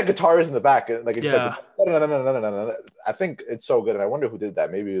that, whatever that guitar is in the back, like it's Yeah. like I think it's so good, and I wonder who did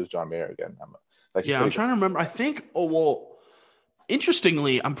that. Maybe it was John Mayer again. Like he's Yeah, I'm pretty good. trying to remember. I think, oh, well,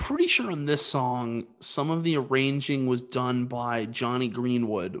 interestingly, I'm pretty sure on this song, some of the arranging was done by Johnny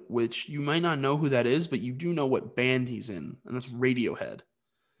Greenwood, which you might not know who that is, but you do know what band he's in, and that's Radiohead.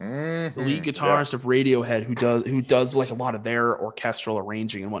 The lead Yeah, guitarist of Radiohead, who does like a lot of their orchestral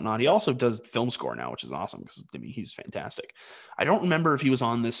arranging and whatnot. He also does film score now, which is awesome because I mean he's fantastic. I don't remember if he was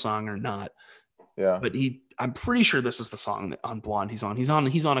on this song or not, yeah. but I'm pretty sure this is the song that on Blonde he's on. He's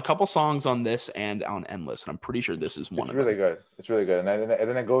on a couple songs on this and on Endless, and I'm pretty sure this is one It's of really them. good. It's really good, and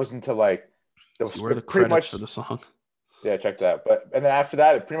then it goes into like See, where are the pretty credits much for the song? yeah. Check that. But and then after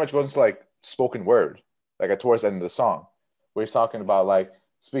that, it pretty much goes into like spoken word, like towards the end of the song, where he's talking about like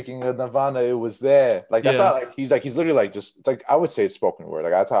speaking of Nirvana, it was there. Like that's Yeah. not like he's literally like just it's like I would say it's spoken word.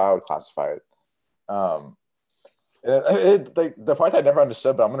 Like that's how I would classify it. Um, like the part I never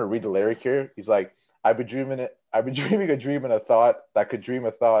understood, but I'm gonna read the lyric here. He's like, "I've been dreaming it. I've been dreaming a dream and a thought that could dream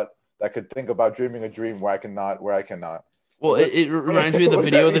a thought that could think about dreaming a dream where I cannot." Well, it reminds me of the What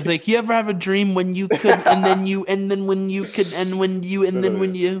does that video mean? that's like, you ever have a dream when you could, and then when you could, and when you, and then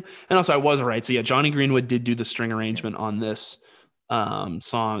when Literally. you, and also I was right. So yeah, Johnny Greenwood did do the string arrangement on this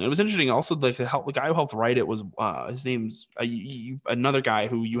song. It was interesting. Also, like the guy who helped write it was his name's another guy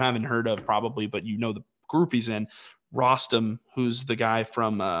who you haven't heard of probably, but you know the group he's in, Rostam, who's the guy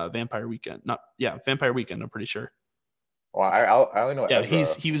from Vampire Weekend. Not yeah, Vampire Weekend. I'm pretty sure. Well, I only know Yeah,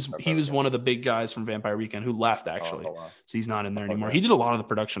 Ezra. he was one of the big guys from Vampire Weekend who left actually, Oh, wow. so he's not in there anymore. Okay. He did a lot of the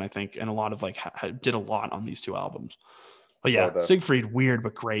production, I think, and a lot of like did a lot on these 2 albums. But Well, yeah, Siegfried, weird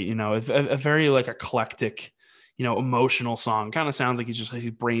but great. A very like eclectic, emotional song. Kind of sounds like his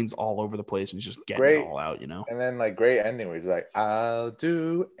brain's all over the place and he's just getting it great, all out. and then like great ending where he's like, "I'll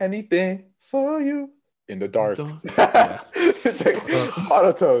do anything for you in the dark." Yeah. It's like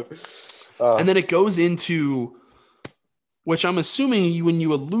monotone. And then it goes into, which I'm assuming when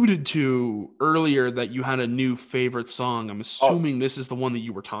you alluded to earlier that you had a new favorite song, I'm Oh assuming this is the one that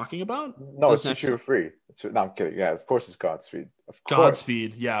you were talking about. no, This it's next Future song. Free. No, I'm kidding. Yeah, of course it's Godspeed. Of course.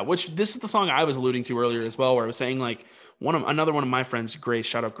 Godspeed, yeah. Which this is the song I was alluding to earlier as well, where I was saying like another one of my friends, Grace,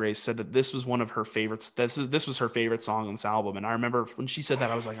 shout out Grace, said that this was one of her favorites. This was her favorite song on this album, and I remember when she said that,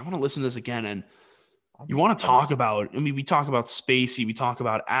 I was like, I want to listen to this again, and You want to talk about, I mean, we talk about spacey, we talk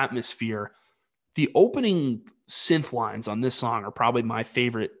about atmosphere. The opening synth lines on this song are probably my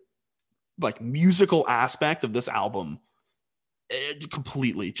favorite, like, musical aspect of this album.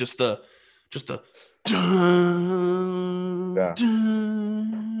 Completely. Just the dun, Yeah.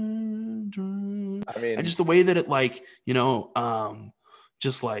 dun, dun. I mean, And just the way that it, like, you know,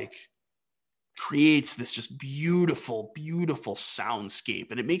 just like creates this just beautiful, beautiful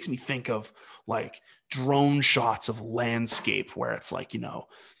soundscape. And it makes me think of like drone shots of landscape where it's like, you know,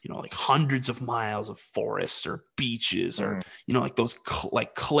 like hundreds of miles of forest or beaches or, you know, like those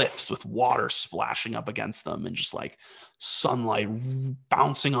like cliffs with water splashing up against them and just like sunlight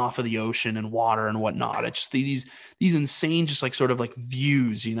bouncing off of the ocean and water and whatnot. It's just these insane, just like sort of like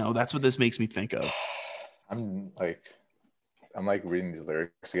views, you know, that's what this makes me think of. I'm like reading these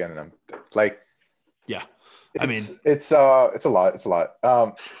lyrics again, and I'm like, yeah, it's a lot.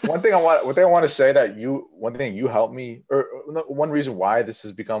 One thing I want to say that one thing you helped me, or one reason why this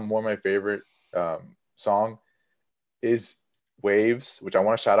has become more my favorite song is Waves, which I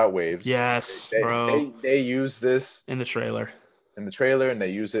want to shout out Waves. Yes, bro. They use this in the trailer, and they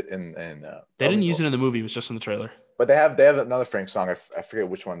use it in they didn't use it in the movie. It was just in the trailer. But they have another Frank song. I forget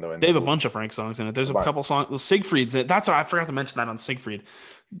which one though. They have a bunch of Frank songs in it. There's a couple songs. Siegfried's in it. That's why I forgot to mention that on Siegfried.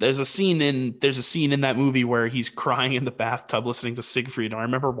 There's a scene in that movie where he's crying in the bathtub listening to Siegfried. And I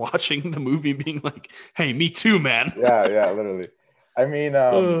remember watching the movie being like, "Hey, me too, man." Yeah, literally. I mean,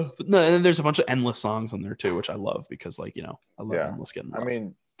 no, and then there's a bunch of Endless songs on there too, which I love because, like, you know, I love Endless getting love. I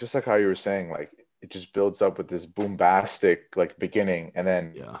mean, just like how you were saying, like it just builds up with this bombastic like beginning, and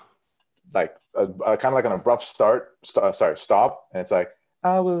then like a kind of like an abrupt stop, and it's like,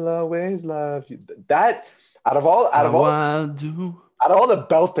 I will always love you. That out of all the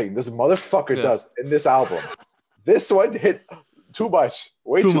belting this motherfucker does in this album, this one hit too much,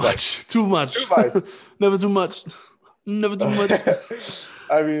 too much. Never too much.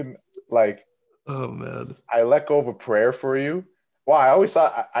 I mean, like, oh man, I let go of a prayer for you. Well, I always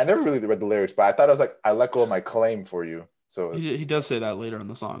thought I never really read the lyrics, but I thought it was like, I let go of my claim for you. So he does say that later in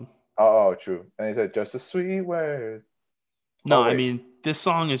the song. Oh, true. And he said, just a sweet word. No, I mean, this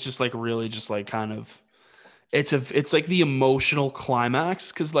song is just like really just like kind of, it's like the emotional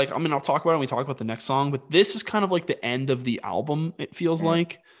climax. Cause like, I mean, I'll talk about it when we talk about the next song, but this is kind of like the end of the album. It feels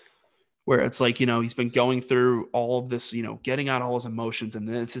like, where it's like, you know, he's been going through all of this, you know, getting out all his emotions. And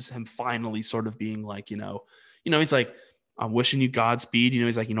then this is him finally sort of being like, you know, he's like, I'm wishing you Godspeed. You know,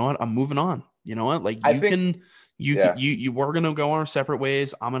 he's like, you know what? I'm moving on. You know what? Like we're going to go our separate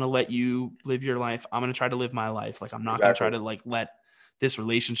ways. I'm going to let you live your life. I'm going to try to live my life. Like, I'm not going to try to like let this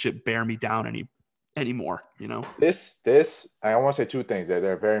relationship bear me down anymore. You know, this, I want to say two things that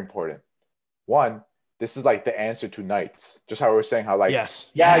they're very important. One, this is like the answer to Nights. Just how we were saying how like,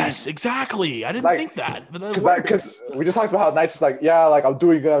 yes, exactly. I didn't think that, because we just talked about how Nights is like, like I'm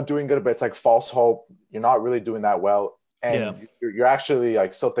doing good, but it's like false hope. You're not really doing that well. And you're actually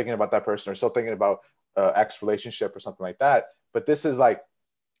like still thinking about that person or still thinking about ex relationship or something like that. But this is like,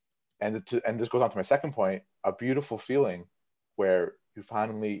 and this goes on to my second point, a beautiful feeling where you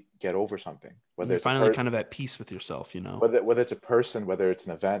finally get over something. Whether you're finally kind of at peace with yourself, you know. Whether it's a person, whether it's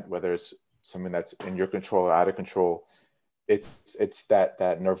an event, whether it's something that's in your control or out of control, it's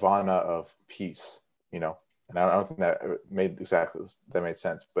that nirvana of peace, you know. And I don't think that made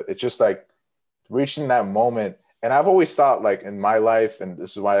sense, but it's just like reaching that moment. And I've always thought, like, in my life, and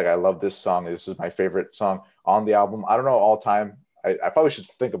this is why like I love this song. This is my favorite song on the album. I don't know all time. I probably should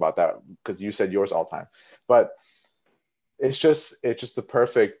think about that because you said yours all time. But it's just the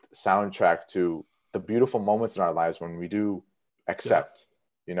perfect soundtrack to the beautiful moments in our lives when we do accept,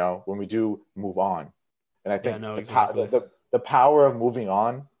 you know, when we do move on. And I think the power of moving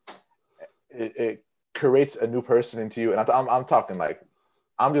on, it creates a new person into you. And I'm talking like,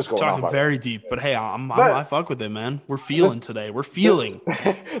 I'm just going talking very deep, but hey, I fuck with it, man. We're feeling today. We're feeling.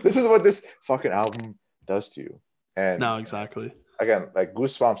 This is what this fucking album does to you. And no, exactly. Again, like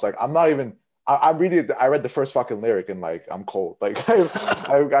goosebumps. Like I'm not even. I'm reading it. I read the first fucking lyric and like I'm cold. Like I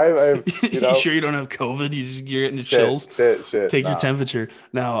you know. You sure you don't have COVID? You're getting the chills. Shit. Take your temperature.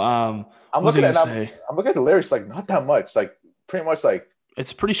 No. I'm looking at the lyrics. Like not that much. Like pretty much like.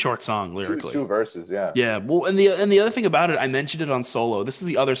 It's a pretty short song lyrically. Two verses, yeah. Yeah. Well, and the other thing about it, I mentioned it on Solo. This is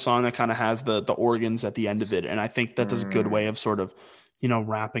the other song that kind of has the organs at the end of it, and I think that does a good way of sort of, you know,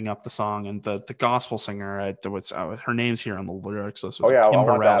 wrapping up the song. And the gospel singer, her name's here on the lyrics list. Kim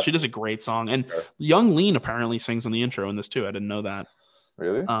Burrell. She does a great song, and Young Lean apparently sings on the intro in this too. I didn't know that.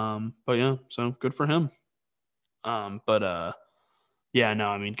 Really? But yeah, so good for him. Yeah, no,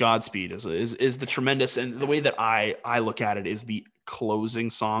 I mean, Godspeed is the tremendous, and the way that I look at it is the closing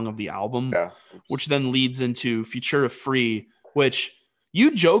song of the album, Yeah. which then leads into Futura Free, which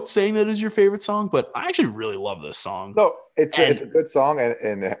you joked saying that is your favorite song, but I actually really love this song. No, it's a And good song, and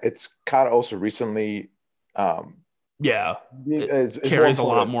it's kind of also recently, um, yeah, it it's more carries a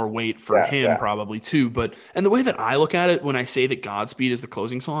lot important. more weight for Yeah, him yeah. probably too. But and the way that I look at it when I say that Godspeed is the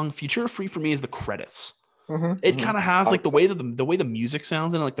closing song, Futura Free for me is the credits. It kind of has like the 100%. way that the way the music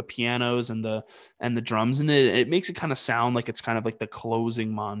sounds and like the pianos and the drums in it. It makes it kind of sound like it's kind of like the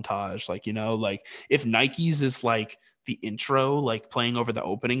closing montage. Like, you know, like if Nike's is like the intro, like playing over the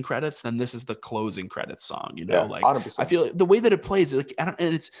opening credits, then this is the closing credits song. You know, Yeah, like I 100%. feel like the way that it plays, like I don't,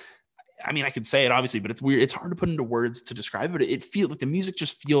 and it's. I mean, I can say it obviously, but it's weird. It's hard to put into words to describe it. But it feels like the music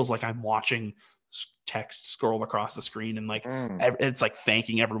just feels like I'm watching text scroll across the screen and like Mm. it's like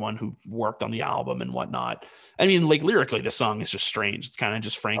thanking everyone who worked on the album and whatnot. I mean, like lyrically, the song is just strange. It's kind of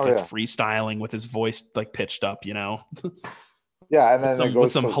just Frank Oh like yeah, freestyling with his voice like pitched up, you know, yeah, and then it with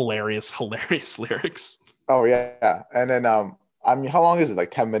goes some to hilarious lyrics. oh yeah, and then I mean, how long is it?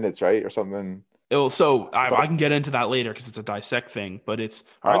 Like 10 minutes, right, or something? So I I thought, can get into that later because it's a dissect thing, but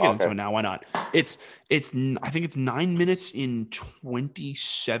or I'll oh get into okay, it now. Why not? I think it's 9 minutes in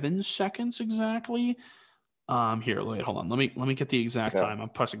 27 seconds exactly. Here, wait, hold on. Let me get the exact yeah, time. I'm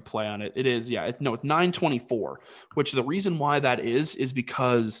pressing play on it. It is, yeah, it's 9:24, which the reason why that is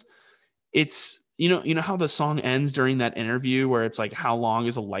because it's you know how the song ends during that interview where it's like how long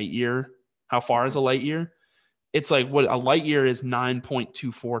is a light year? How far is mhm. a light year? It's like what a light year is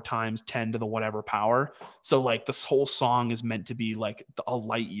 9.24 times 10 to the whatever power. So like this whole song is meant to be like a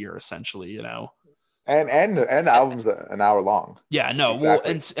light year essentially, you know. And the album's an hour long. Yeah, no, well,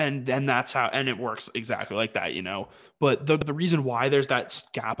 Exactly. and then that's how, and it works exactly like that, you know. But the reason why there's that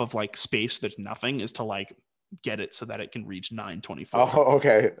gap of like space, there's nothing, is to like get it so that it can reach 9:24, Oh,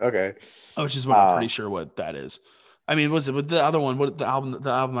 okay, okay. which is what I'm Uh, pretty sure what that is. I mean, was it with the other one? What the album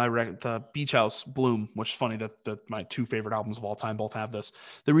the Beach House Bloom, which is funny that my two favorite albums of all time both have this.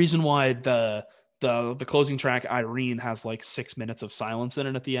 The reason why the closing track Irene has like 6 minutes of silence in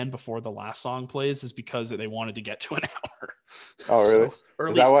it at the end before the last song plays is because they wanted to get to an hour. oh, really? So, or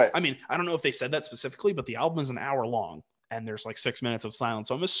at Is that least, what? I mean, I don't know if they said that specifically, but the album is an hour long and there's like 6 minutes of silence.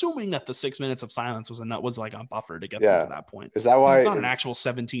 So I'm assuming that the 6 minutes of silence was like a buffer to get them to Yeah. that point Is that because why? it's not an actual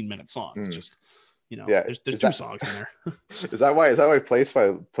 17-minute song. It's Mm, just, yeah. there's Is two that songs in there. is that why Place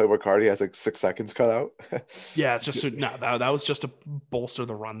by Playboy Cardi has like 6 seconds cut out? Yeah, it's just no, that was just to bolster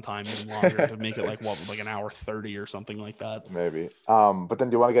the runtime even longer to make it like what, like an hour 30 or something like that. Maybe. But then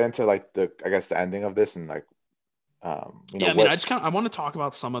do you want to get into like I guess the ending of this and like Yeah, I mean, what I want to talk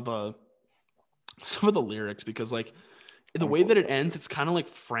about some of the lyrics because like the let me way pull that this it up too. ends, it's kind of like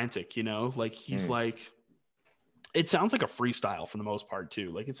frantic, you know, like he's Mm. like it sounds like a freestyle for the most part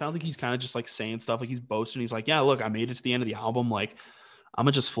too. Like it sounds like he's kind of just like saying stuff like he's boasting. He's like, yeah, look, I made it to the end of the album. Like I'm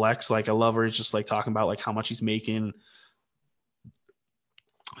gonna just flex. Like I love where he's just like talking about like how much he's making,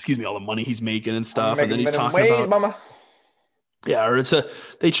 excuse me, all the money he's making and I'm stuff. And then making he's minimum talking wage, about, mama. yeah, or it's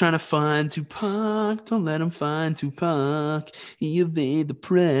they trying to find Tupac. Don't let him find Tupac. He evade the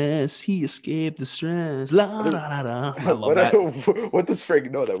press. He escaped the stress. La What is da da da. I love what that. what does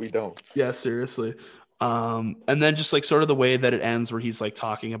Frank know that we don't? Yeah, seriously. And then just like sort of the way that it ends, where he's like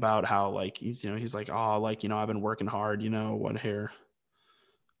talking about how like he's like, oh, like I've been working hard, what here.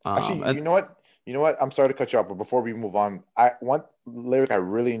 Actually, And you know what? I'm sorry to cut you off, but before we move on, I one lyric I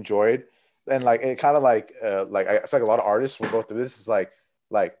really enjoyed, and like it kind of like I feel like a lot of artists will go through this. Is like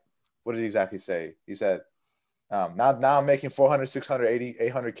what did he exactly say? He said, now I'm making 400, 600, 80,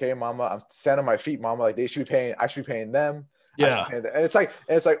 800K, mama. I'm standing on my feet, mama. Like they should be paying, I should be paying them. I should yeah, be paying them. And it's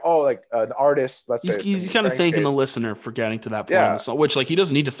like, oh, like an artist, let's say he's in kind of Frank's thanking the case. listener for getting to that point in the Yeah. song, which like he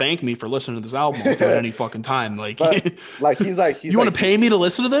doesn't need to thank me for listening to this album. I'll do it any fucking time. Like, But like he's you want like to pay me to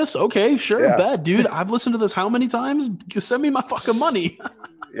listen to this? Okay, sure, yeah. bet, dude. I've listened to this how many times? Send me my fucking money.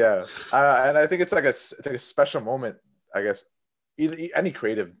 Yeah. And I think it's like a special moment, I guess, either any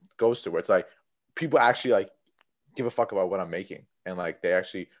creative goes to where it's like people actually like give a fuck about what I'm making, and like they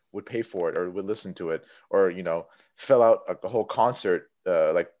actually would pay for it or would listen to it, or fill out a whole concert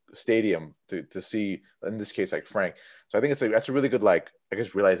like stadium to see, in this case, like Frank. So I think it's like that's a really good, like, I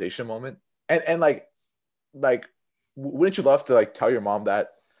guess, realization moment. And like wouldn't you love to like tell your mom that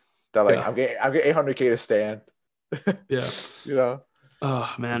like Yeah, I'm getting 800K to stand, yeah. you know?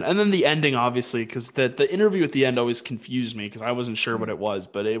 Oh man, and then the ending, obviously, because the interview at the end always confused me because I wasn't sure what Mm, it was,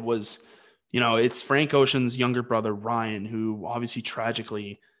 but it was, it's Frank Ocean's younger brother Ryan, who obviously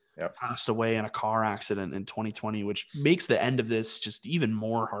tragically yep. passed away in a car accident in 2020, which makes the end of this just even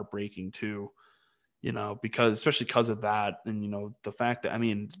more heartbreaking too. especially because of that. And, the fact that, I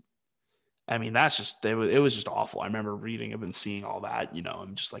mean, that's just, it was just awful. I remember reading and seeing all that,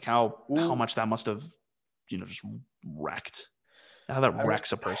 and just like how much that must have, just wrecked. How that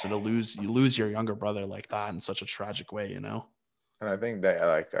wrecks a person you lose your younger brother like that in such a tragic way, And I think that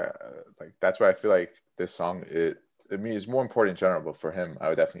like that's why I feel like this song, it's more important in general, but for him, I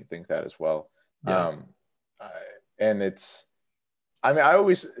would definitely think that as well. Yeah. And it's, I mean, I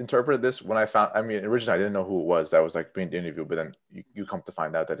always interpreted this when originally I didn't know who it was that was like being interviewed, but then you come to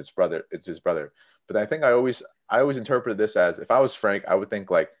find out that it's his brother. But I think I always interpreted this as, if I was Frank, I would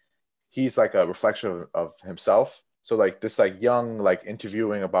think like he's like a reflection of himself. So like this like young, like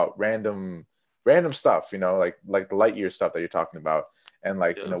interviewing about random stuff, like the Lightyear stuff that you're talking about. And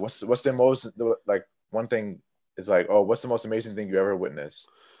like, what's the most, like one thing is like, oh, what's the most amazing thing you ever witnessed?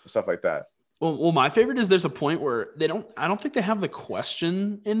 Stuff like that. Well, my favorite is there's a point where I don't think they have the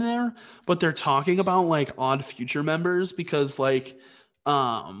question in there, but they're talking about like Odd Future members because like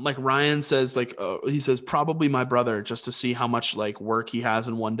Ryan says, like, he says probably my brother, just to see how much like work he has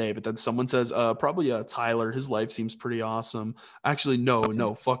in one day. But then someone says, probably Tyler, his life seems pretty awesome. Actually,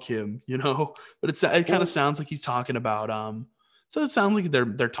 no, fuck him, but it kind of sounds like he's talking about, so it sounds like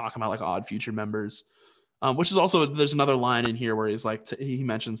they're talking about like Odd Future members. Which is also, there's another line in here where he's like, he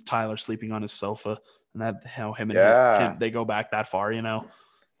mentions Tyler sleeping on his sofa, and that how him and him, they go back that far,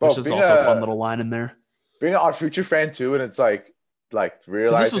 which is also a fun little line in there. Being an Odd Future fan too, and it's like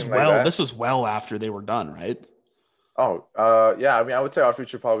realizing this was well after they were done, right? Oh, yeah. I mean, I would say Odd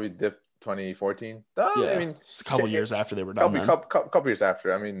Future probably dipped 2014. I mean, it's a couple years after they were done. Couple years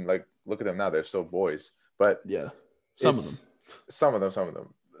after. I mean, like, look at them now; they're still boys. But yeah, some of them.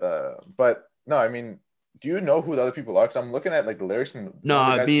 But no, I mean, do you know who the other people are? Because I'm looking at like the lyrics and no,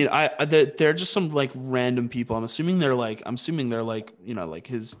 I mean, they're just some like random people. I'm assuming they're like like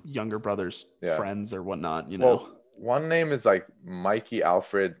his younger brother's friends or whatnot. Well, one name is like Mikey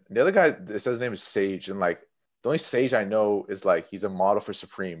Alfred. The other guy, it says his name is Sage, and like the only Sage I know is like he's a model for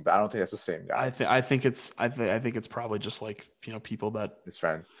Supreme, but I don't think that's the same guy. I think it's probably just like people that his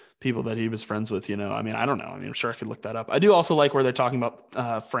friends. People that he was friends with, I mean, I don't know. I mean, I'm sure I could look that up. I do also like where they're talking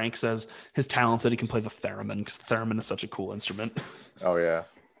about Frank says his talents, that he can play the theremin, because the theremin is such a cool instrument. Oh yeah.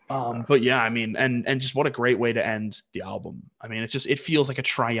 But yeah, I mean, and just what a great way to end the album. I mean, it feels like a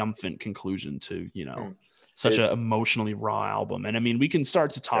triumphant conclusion to, such an emotionally raw album. And I mean, we can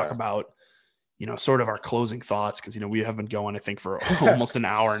start to talk about, sort of our closing thoughts, because we have been going, I think, for almost an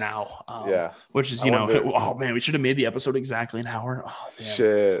hour now. Which is, oh man, we should have made the episode exactly an hour. Oh, damn.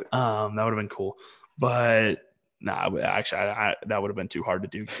 Shit. That would have been cool, but nah, actually, that would have been too hard to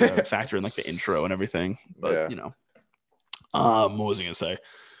do, because factor in like the intro and everything. But what was I gonna say?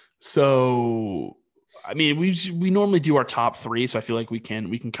 So, I mean, we normally do our top three, so I feel like we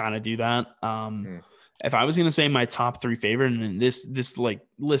can kind of do that. If I was going to say my top three favorite, and this like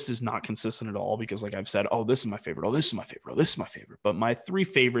list is not consistent at all, because like I've said, oh, this is my favorite. Oh, this is my favorite. Oh, this is my favorite. But my three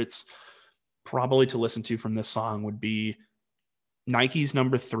favorites probably to listen to from this song would be Nike's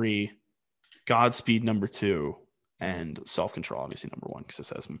number 3, Godspeed number 2, and Self-Control, obviously number 1, because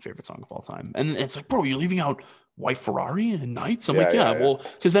that's my favorite song of all time. And it's like, bro, you're leaving out White Ferrari and Nights? I'm well,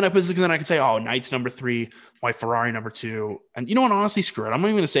 because then I could say, oh, Nights number 3, White Ferrari number 2. And you know what? Honestly, screw it. I'm not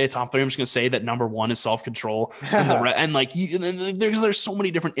even going to say a top 3. I'm just going to say that number 1 is Self-Control. And like, there's so many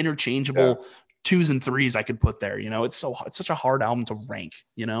different interchangeable 2s and 3s I could put there. It's such a hard album to rank,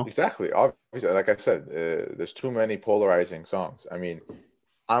 Exactly. Obviously, like I said, there's too many polarizing songs. I mean,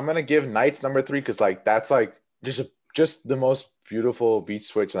 I'm going to give Nights number 3, because like, that's like just the most beautiful beat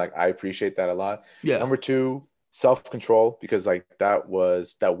switch. Like, I appreciate that a lot. Yeah. Number 2, Self-Control, because like that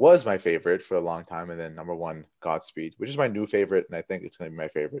was my favorite for a long time. And then number 1, Godspeed, which is my new favorite, and I think it's going to be my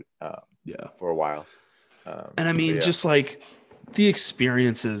favorite for a while. And I mean, just like the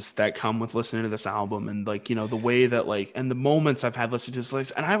experiences that come with listening to this album, and like, the way that like, and the moments I've had listening to this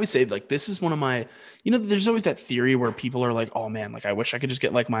list. And I always say, like, this is one of my, there's always that theory where people are like, oh man, like I wish I could just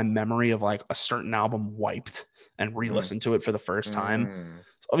get like my memory of like a certain album wiped and re-listen to it for the first time.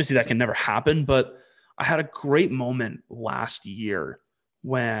 So obviously that can never happen, but I had a great moment last year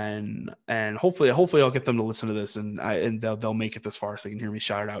and hopefully I'll get them to listen to this, and they'll make it this far so they can hear me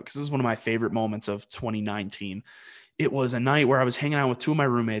shout it out, because this is one of my favorite moments of 2019. It was a night where I was hanging out with 2 of my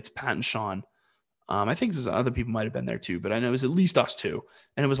roommates, Pat and Sean. I think other people might have been there too, but I know it was at least us 2.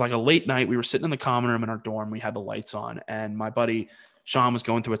 And it was like a late night. We were sitting in the common room in our dorm. We had the lights on, and my buddy Sean was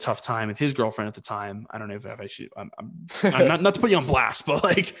going through a tough time with his girlfriend at the time. I don't know if I should, I'm not to put you on blast,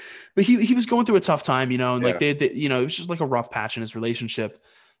 but he was going through a tough time, and like they it was just like a rough patch in his relationship.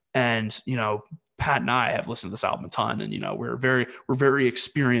 And, Pat and I have listened to this album a ton, and we're very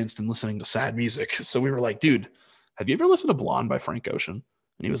experienced in listening to sad music. So we were like, dude, have you ever listened to Blonde by Frank Ocean?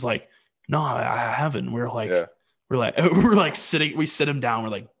 And he was like, no, I haven't. We're like, we sit him down. We're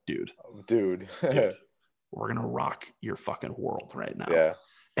like, dude, we're gonna rock your fucking world right now. Yeah.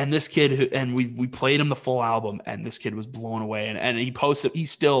 And this kid, and we played him the full album, and this kid was blown away. And he posted, he's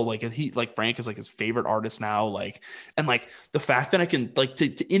still like Frank is like his favorite artist now. Like, and like the fact that I can like to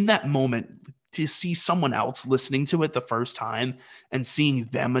in that moment to see someone else listening to it the first time and seeing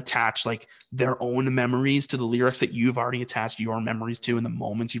them attach like their own memories to the lyrics that you've already attached your memories to, and the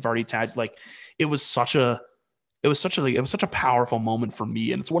moments you've already attached, like it was such a powerful moment for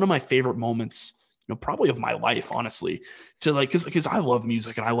me, and it's one of my favorite moments, probably of my life, honestly, to like, because I love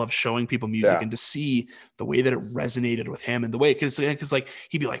music and I love showing people music, and to see the way that it resonated with him, and the way, because like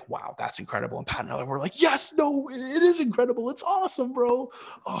he'd be like, wow, that's incredible, and Pat and I were like, yes, no, it is incredible, it's awesome, bro.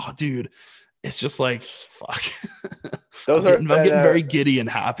 Oh, dude, it's just like, fuck. I'm getting very giddy and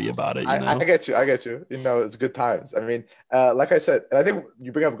happy about it. I get you. It's good times. I mean, like I said, and I think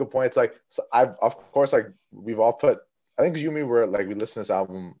you bring up a good point. It's like, so of course, like we've all put, I think you and me were like, we listened to this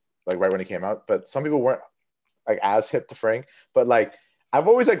album like right when it came out, but some people weren't like as hip to Frank. But like, I've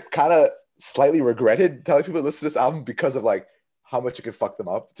always like kind of slightly regretted telling people to listen to this album because of like how much it could fuck them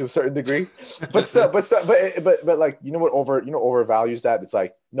up to a certain degree. But still, but like, what overvalues that? It's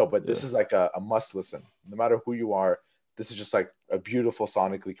like, no, but this is like a must listen, no matter who you are. This is just like a beautiful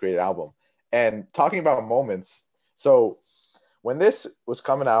sonically created album. And talking about moments, so when this was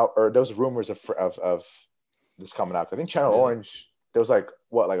coming out, or those rumors of this coming out, I think Channel Orange, there was like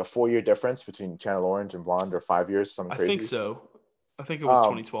a 4-year difference between Channel Orange and Blonde, or 5 years, something crazy. I think so. I think it was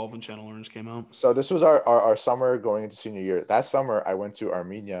 2012 when Channel Orange came out. So this was our summer going into senior year. That summer, I went to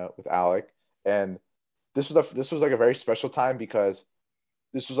Armenia with Alec, and this was like a very special time, because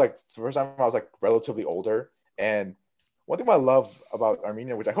this was like the first time I was like relatively older. And one thing I love about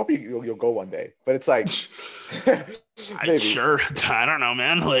Armenia, which I hope you'll go one day, but it's like, sure, I don't know,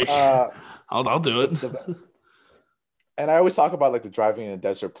 man. Like, I'll do it. And I always talk about like the Driving in the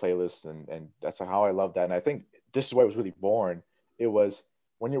Desert playlist, and that's like how I love that. And I think this is where it was really born. It was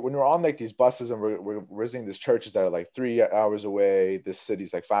when we're on like these buses, and we're visiting these churches that are like 3 hours away. This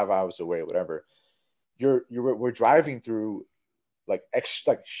city's like 5 hours away, whatever. We're driving through like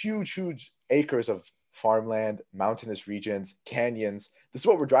huge acres of farmland, mountainous regions, canyons. This is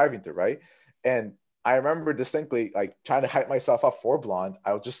what we're driving through, right? And I remember distinctly like trying to hype myself up for Blonde.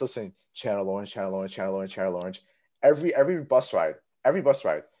 I was just listening Channel Orange, Channel Orange, Channel Orange, Channel Orange, every bus ride,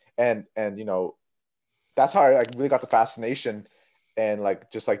 and that's how I like really got the fascination, and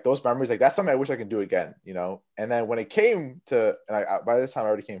like just like those memories. Like that's something I wish I could do again, And then when it came to, and by this time I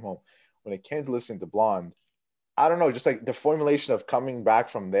already came home. When it came to listening to Blonde, I don't know, just like the formulation of coming back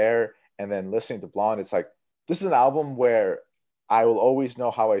from there and then listening to Blonde, it's like, this is an album where I will always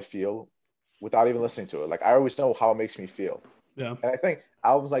know how I feel without even listening to it. Like I always know how it makes me feel. Yeah. And I think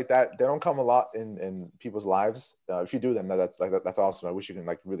albums like that, they don't come a lot in people's lives. If you do them, that's awesome. I wish you can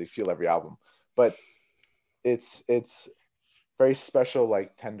like really feel every album, but it's very special,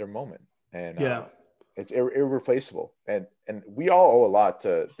 like tender moment. And it's irreplaceable. And we all owe a lot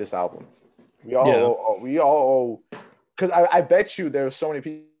to this album. We all owe, because I bet you there's so many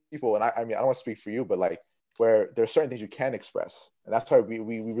people, and I mean, I don't want to speak for you, but like where there's certain things you can express. And that's why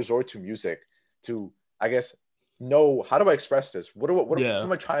we resort to music to, I guess, know, how do I express this? What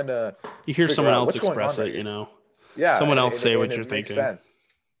am I trying to, you hear someone else express it, Yeah. Someone else say what you're thinking. Sense.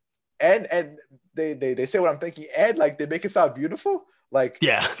 And they say what I'm thinking, and like they make it sound beautiful. Like,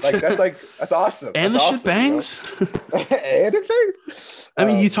 yeah, like that's awesome. And that's the shit bangs. And it bangs. I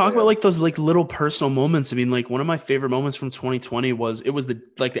mean, you talk about like those like little personal moments. I mean, like one of my favorite moments from 2020 was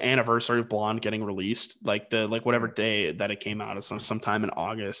the anniversary of Blonde getting released, like whatever day that it came out, sometime in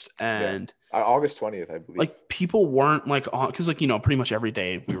August, and August 20th, I believe. Like people weren't like on, because like pretty much every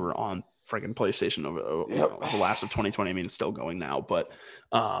day we were on freaking PlayStation over the last of 2020. I mean, it's still going now, but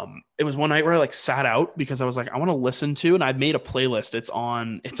it was one night where I like sat out because I was like, I want to listen to, and I made a playlist. It's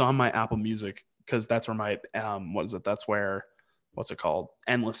on my Apple Music, because that's where my that's where, what's it called,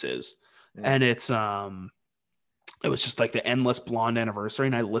 Endless is. And it's it was just like the Endless Blonde anniversary,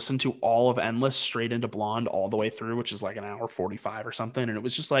 and I listened to all of Endless straight into Blonde all the way through, which is like an hour 45 or something. And it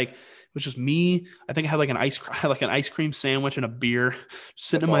was just me. I think I had like an ice cream sandwich and a beer,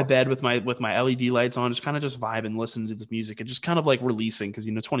 sitting in my bed with my LED lights on, just kind of just vibing, listening to this music, and just kind of like releasing, because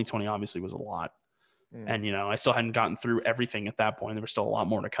 2020 obviously was a lot. And I still hadn't gotten through everything at that point. There was still a lot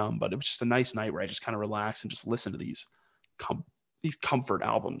more to come, but it was just a nice night where I just kind of relaxed and just listened to these comfort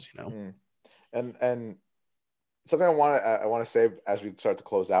albums, And something I want to say as we start to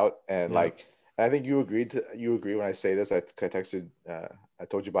close out, and like And I think you agree when I say this. I texted, I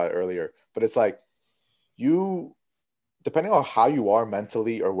told you about it earlier, but it's like you, depending on how you are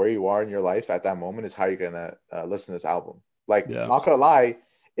mentally or where you are in your life at that moment, is how you're gonna listen to this album. Like, Yeah. not gonna lie,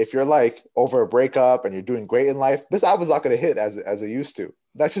 if you're like over a breakup and you're doing great in life, this album's not gonna hit as it used to.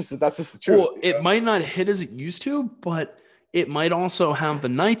 That's just the truth. Well, it might not hit as it used to, but it might also have the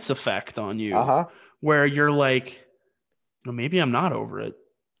Nights effect on you, where you're like, maybe I'm not over it.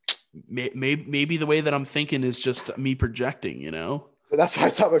 Maybe the way that I'm thinking is just me projecting, you know? That's why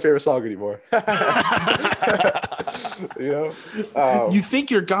it's not my favorite song anymore. You know, you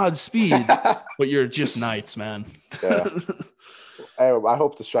think you're Godspeed, but you're just Nights, man. Yeah. I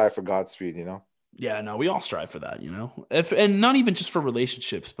hope to strive for Godspeed, you know? Yeah, no, we all strive for that, you know? And not even just for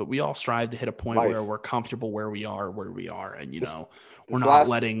relationships, but we all strive to hit a point where we're comfortable where we are, and, we're not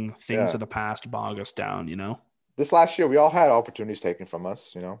letting things of the past bog us down, you know? This last year, we all had opportunities taken from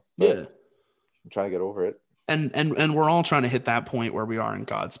us, you know? But I'm trying to get over it. And we're all trying to hit that point where we are in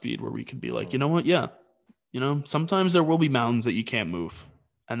Godspeed, where we can be like, you know what? Yeah. You know, sometimes there will be mountains that you can't move.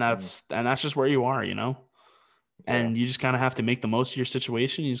 And that's just where you are, you know? And you just kind of have to make the most of your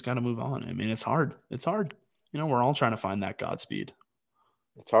situation. You just got to move on. I mean, it's hard. It's hard. You know, we're all trying to find that Godspeed.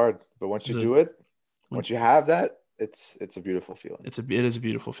 It's hard. But once you do it, once you have that, it's a beautiful feeling. It is a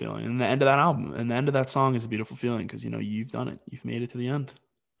beautiful feeling. And the end of that album and the end of that song is a beautiful feeling because, you know, you've done it. You've made it to the end.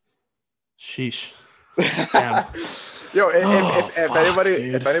 Sheesh. Damn. Yo,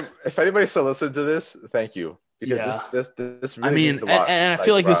 if anybody still listens to this, thank you. Because this really means a lot. And I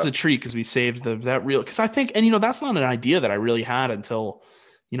feel like this is a treat because we saved because I think, and, you know, that's not an idea that I really had until,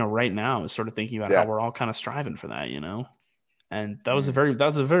 you know, right now is sort of thinking about how we're all kind of striving for that, you know? And that was a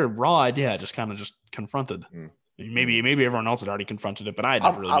very raw idea. I just kind of just confronted. Maybe everyone else had already confronted it, but I had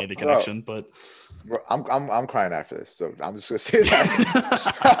never really made the connection. But I'm crying after this, so I'm just gonna say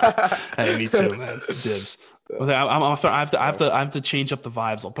that. Hey, me too, man. Dibs. I have to change up the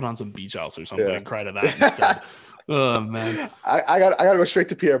vibes. I'll put on some Beach House or something and cry to that instead. Oh man, I gotta go straight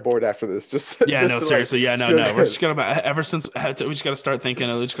to Pierre Bourne after this. Seriously, no. We're just gonna we just gotta start thinking.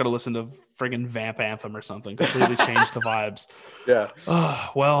 We just gotta listen to friggin' Vamp Anthem or something. Completely change the vibes. Yeah.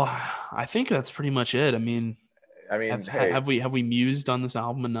 Well, I think that's pretty much it. I mean, have we mused on this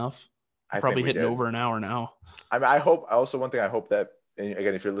album enough? Probably hitting over an hour now. I mean, I hope that,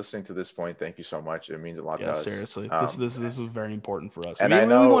 again, if you're listening to this point, thank you so much. It means a lot to us. Seriously. This is very important for us. And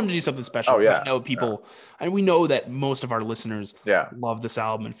we wanted to do something special. I know people, and we know that most of our listeners love this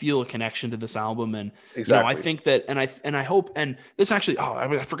album and feel a connection to this album. And you know, I think that, and I hope, and this actually,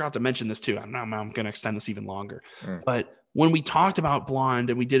 I forgot to mention this too. I'm going to extend this even longer, but when we talked about Blonde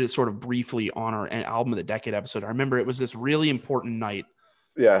and we did it sort of briefly on our album of the decade episode, I remember it was this really important night.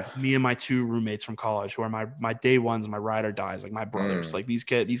 Yeah, me and my two roommates from college, who are my day ones, my ride or dies, like my brothers. Like these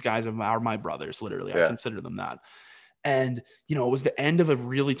guys are my brothers, literally. I consider them that. And you know, it was the end of a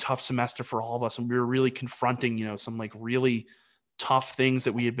really tough semester for all of us, and we were really confronting, you know, some like really tough things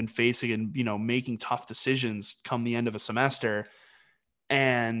that we had been facing, and you know, making tough decisions come the end of a semester.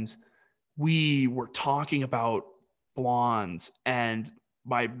 And we were talking about Blondes, and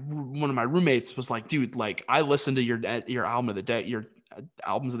one of my roommates was like, "Dude, like I listened to your album of the day, your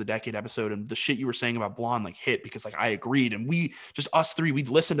albums of the decade episode, and the shit you were saying about Blonde like hit because like I agreed." And we just us three, we'd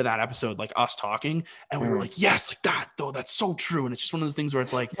listen to that episode, like us talking, and we were like, yes, like that though, that's so true. And it's just one of those things where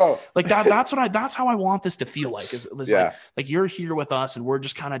it's like like that's how I want this to feel like is like you're here with us and we're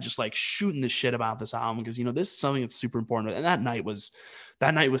just kind of just like shooting the shit about this album because you know this is something that's super important. And that night was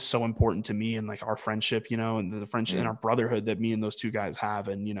so important to me and like our friendship, you know, and the friendship and our brotherhood that me and those two guys have.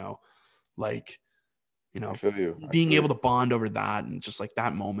 And you know, like, you know, being able to bond over that and just like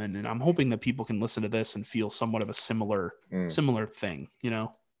that moment. And I'm hoping that people can listen to this and feel somewhat of a similar thing, you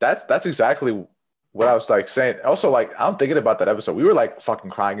know? That's exactly what I was like saying. Also, like, I'm thinking about that episode. We were like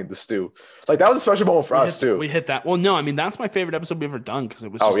fucking crying in the stew. Like that was a special moment for us too. We hit that. Well, no, I mean, that's my favorite episode we've ever done. Cause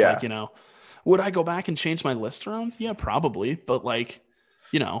it was just like, you know, would I go back and change my list around? Yeah, probably. But like,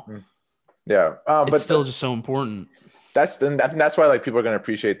 you know, but it's still just so important. That's why like people are going to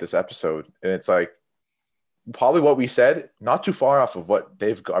appreciate this episode. And it's like, probably what we said, not too far off of what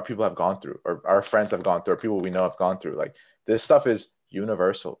our people have gone through, or our friends have gone through, or people we know have gone through. Like this stuff is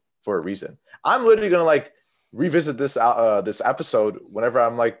universal for a reason. I'm literally gonna like revisit this episode whenever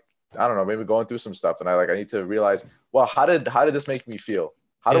I'm like, I don't know, maybe going through some stuff, and I need to realize, well, how did this make me feel?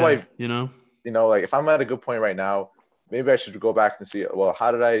 How do I, you know, like if I'm at a good point right now, maybe I should go back and see, well,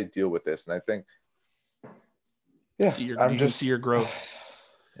 how did I deal with this? And I think, see your growth.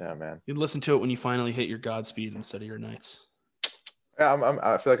 Yeah, man. You'd listen to it when you finally hit your Godspeed instead of your Nights. Yeah,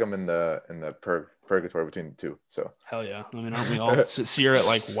 I feel like I'm in the purgatory between the two. So hell yeah. I mean, aren't we all Sierra at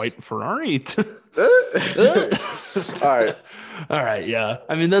like white Ferrari? all right. All right. Yeah.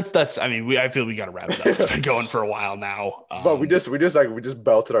 I mean, that's, I mean, I feel we got to wrap it up. It's been going for a while now. But we just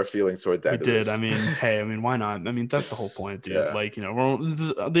belted our feelings toward that. We did. I mean, hey, I mean, why not? I mean, that's the whole point, dude. Yeah. Like, you know,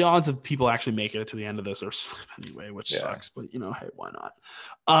 the odds of people actually making it to the end of this are slim anyway, which sucks, but you know, hey, why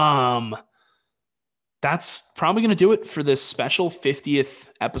not? That's probably going to do it for this special 50th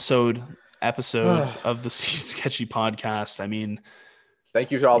episode of the Sketchy podcast. I mean,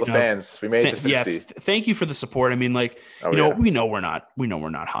 thank you to all the fans. We made it to 50. Yeah, thank you for the support. I mean, like, we know we're not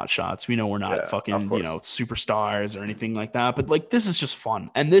hot shots. We know we're not fucking, superstars or anything like that. But like, this is just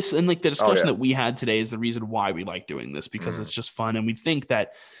fun. And the discussion that we had today is the reason why we like doing this, because it's just fun. And we think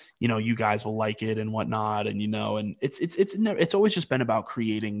that, you know, you guys will like it and whatnot. And, you know, and it's always just been about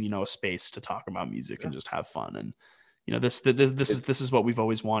creating, you know, a space to talk about music and just have fun. And, you know, this is what we've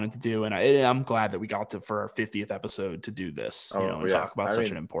always wanted to do. And I'm glad that we got to, for our 50th episode, to do this, and talk about such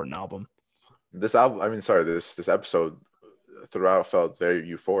an important album. This episode throughout felt very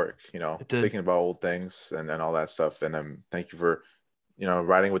euphoric, you know, thinking about old things and all that stuff. And thank you for, you know,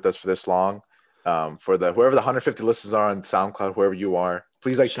 riding with us for this long. For whoever the 150 listeners are on SoundCloud, wherever you are,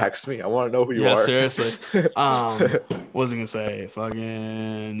 please text me. I want to know who you are. Yeah, seriously. What was I gonna say?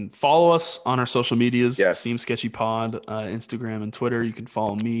 Fucking follow us on our social medias. Yes. Seem Sketchy Pod, Instagram and Twitter. You can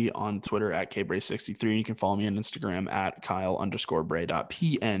follow me on Twitter at kbray63. You can follow me on Instagram at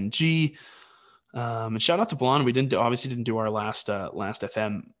Kyle_Bray.png. And shout out to Blonde. We didn't do our last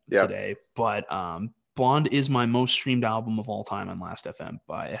FM today, but Blonde is my most streamed album of all time on Last FM.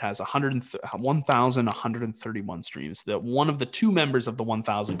 It has 1,131 streams. One of the two members of the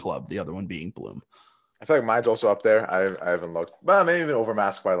 1,000 Club, the other one being Bloom. I feel like mine's also up there. I haven't looked, but maybe even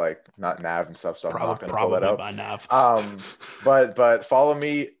overmasked by like not Nav and stuff. So I'm not going to pull that up. By Nav. But follow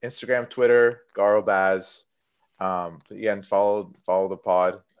me, Instagram, Twitter, GaroBaz. Again, follow the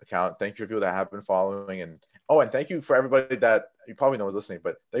pod account. Thank you for people that have been following, and thank you for everybody that you probably know is listening,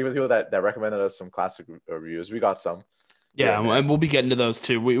 but thank you for the people that recommended us some classic reviews. We got some. Yeah, and we'll be getting to those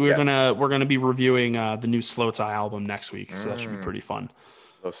too. We're gonna be reviewing the new Slow Tie album next week, so that should be pretty fun.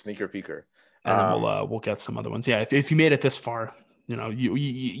 A sneaker peeker. And then we'll get some other ones. Yeah, if you made it this far, you know,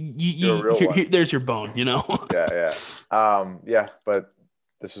 there's your bone, you know. Yeah. But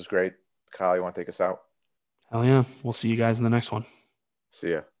this was great. Kyle, you want to take us out? Hell yeah. We'll see you guys in the next one. See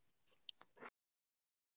ya.